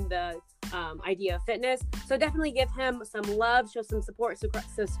say, in the idea of fitness. So definitely give him some love, show some support,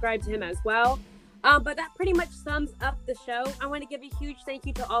 subscribe to him as well. But that pretty much sums up the show. I want to give a huge thank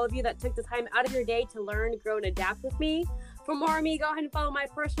you to all of you that took the time out of your day to learn, grow, and adapt with me. For more of me, go ahead and follow my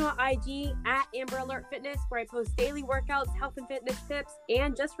personal IG at Amber Alert Fitness, where I post daily workouts, health and fitness tips,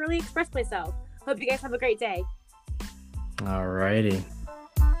 and just really express myself. Hope you guys have a great day. Alrighty.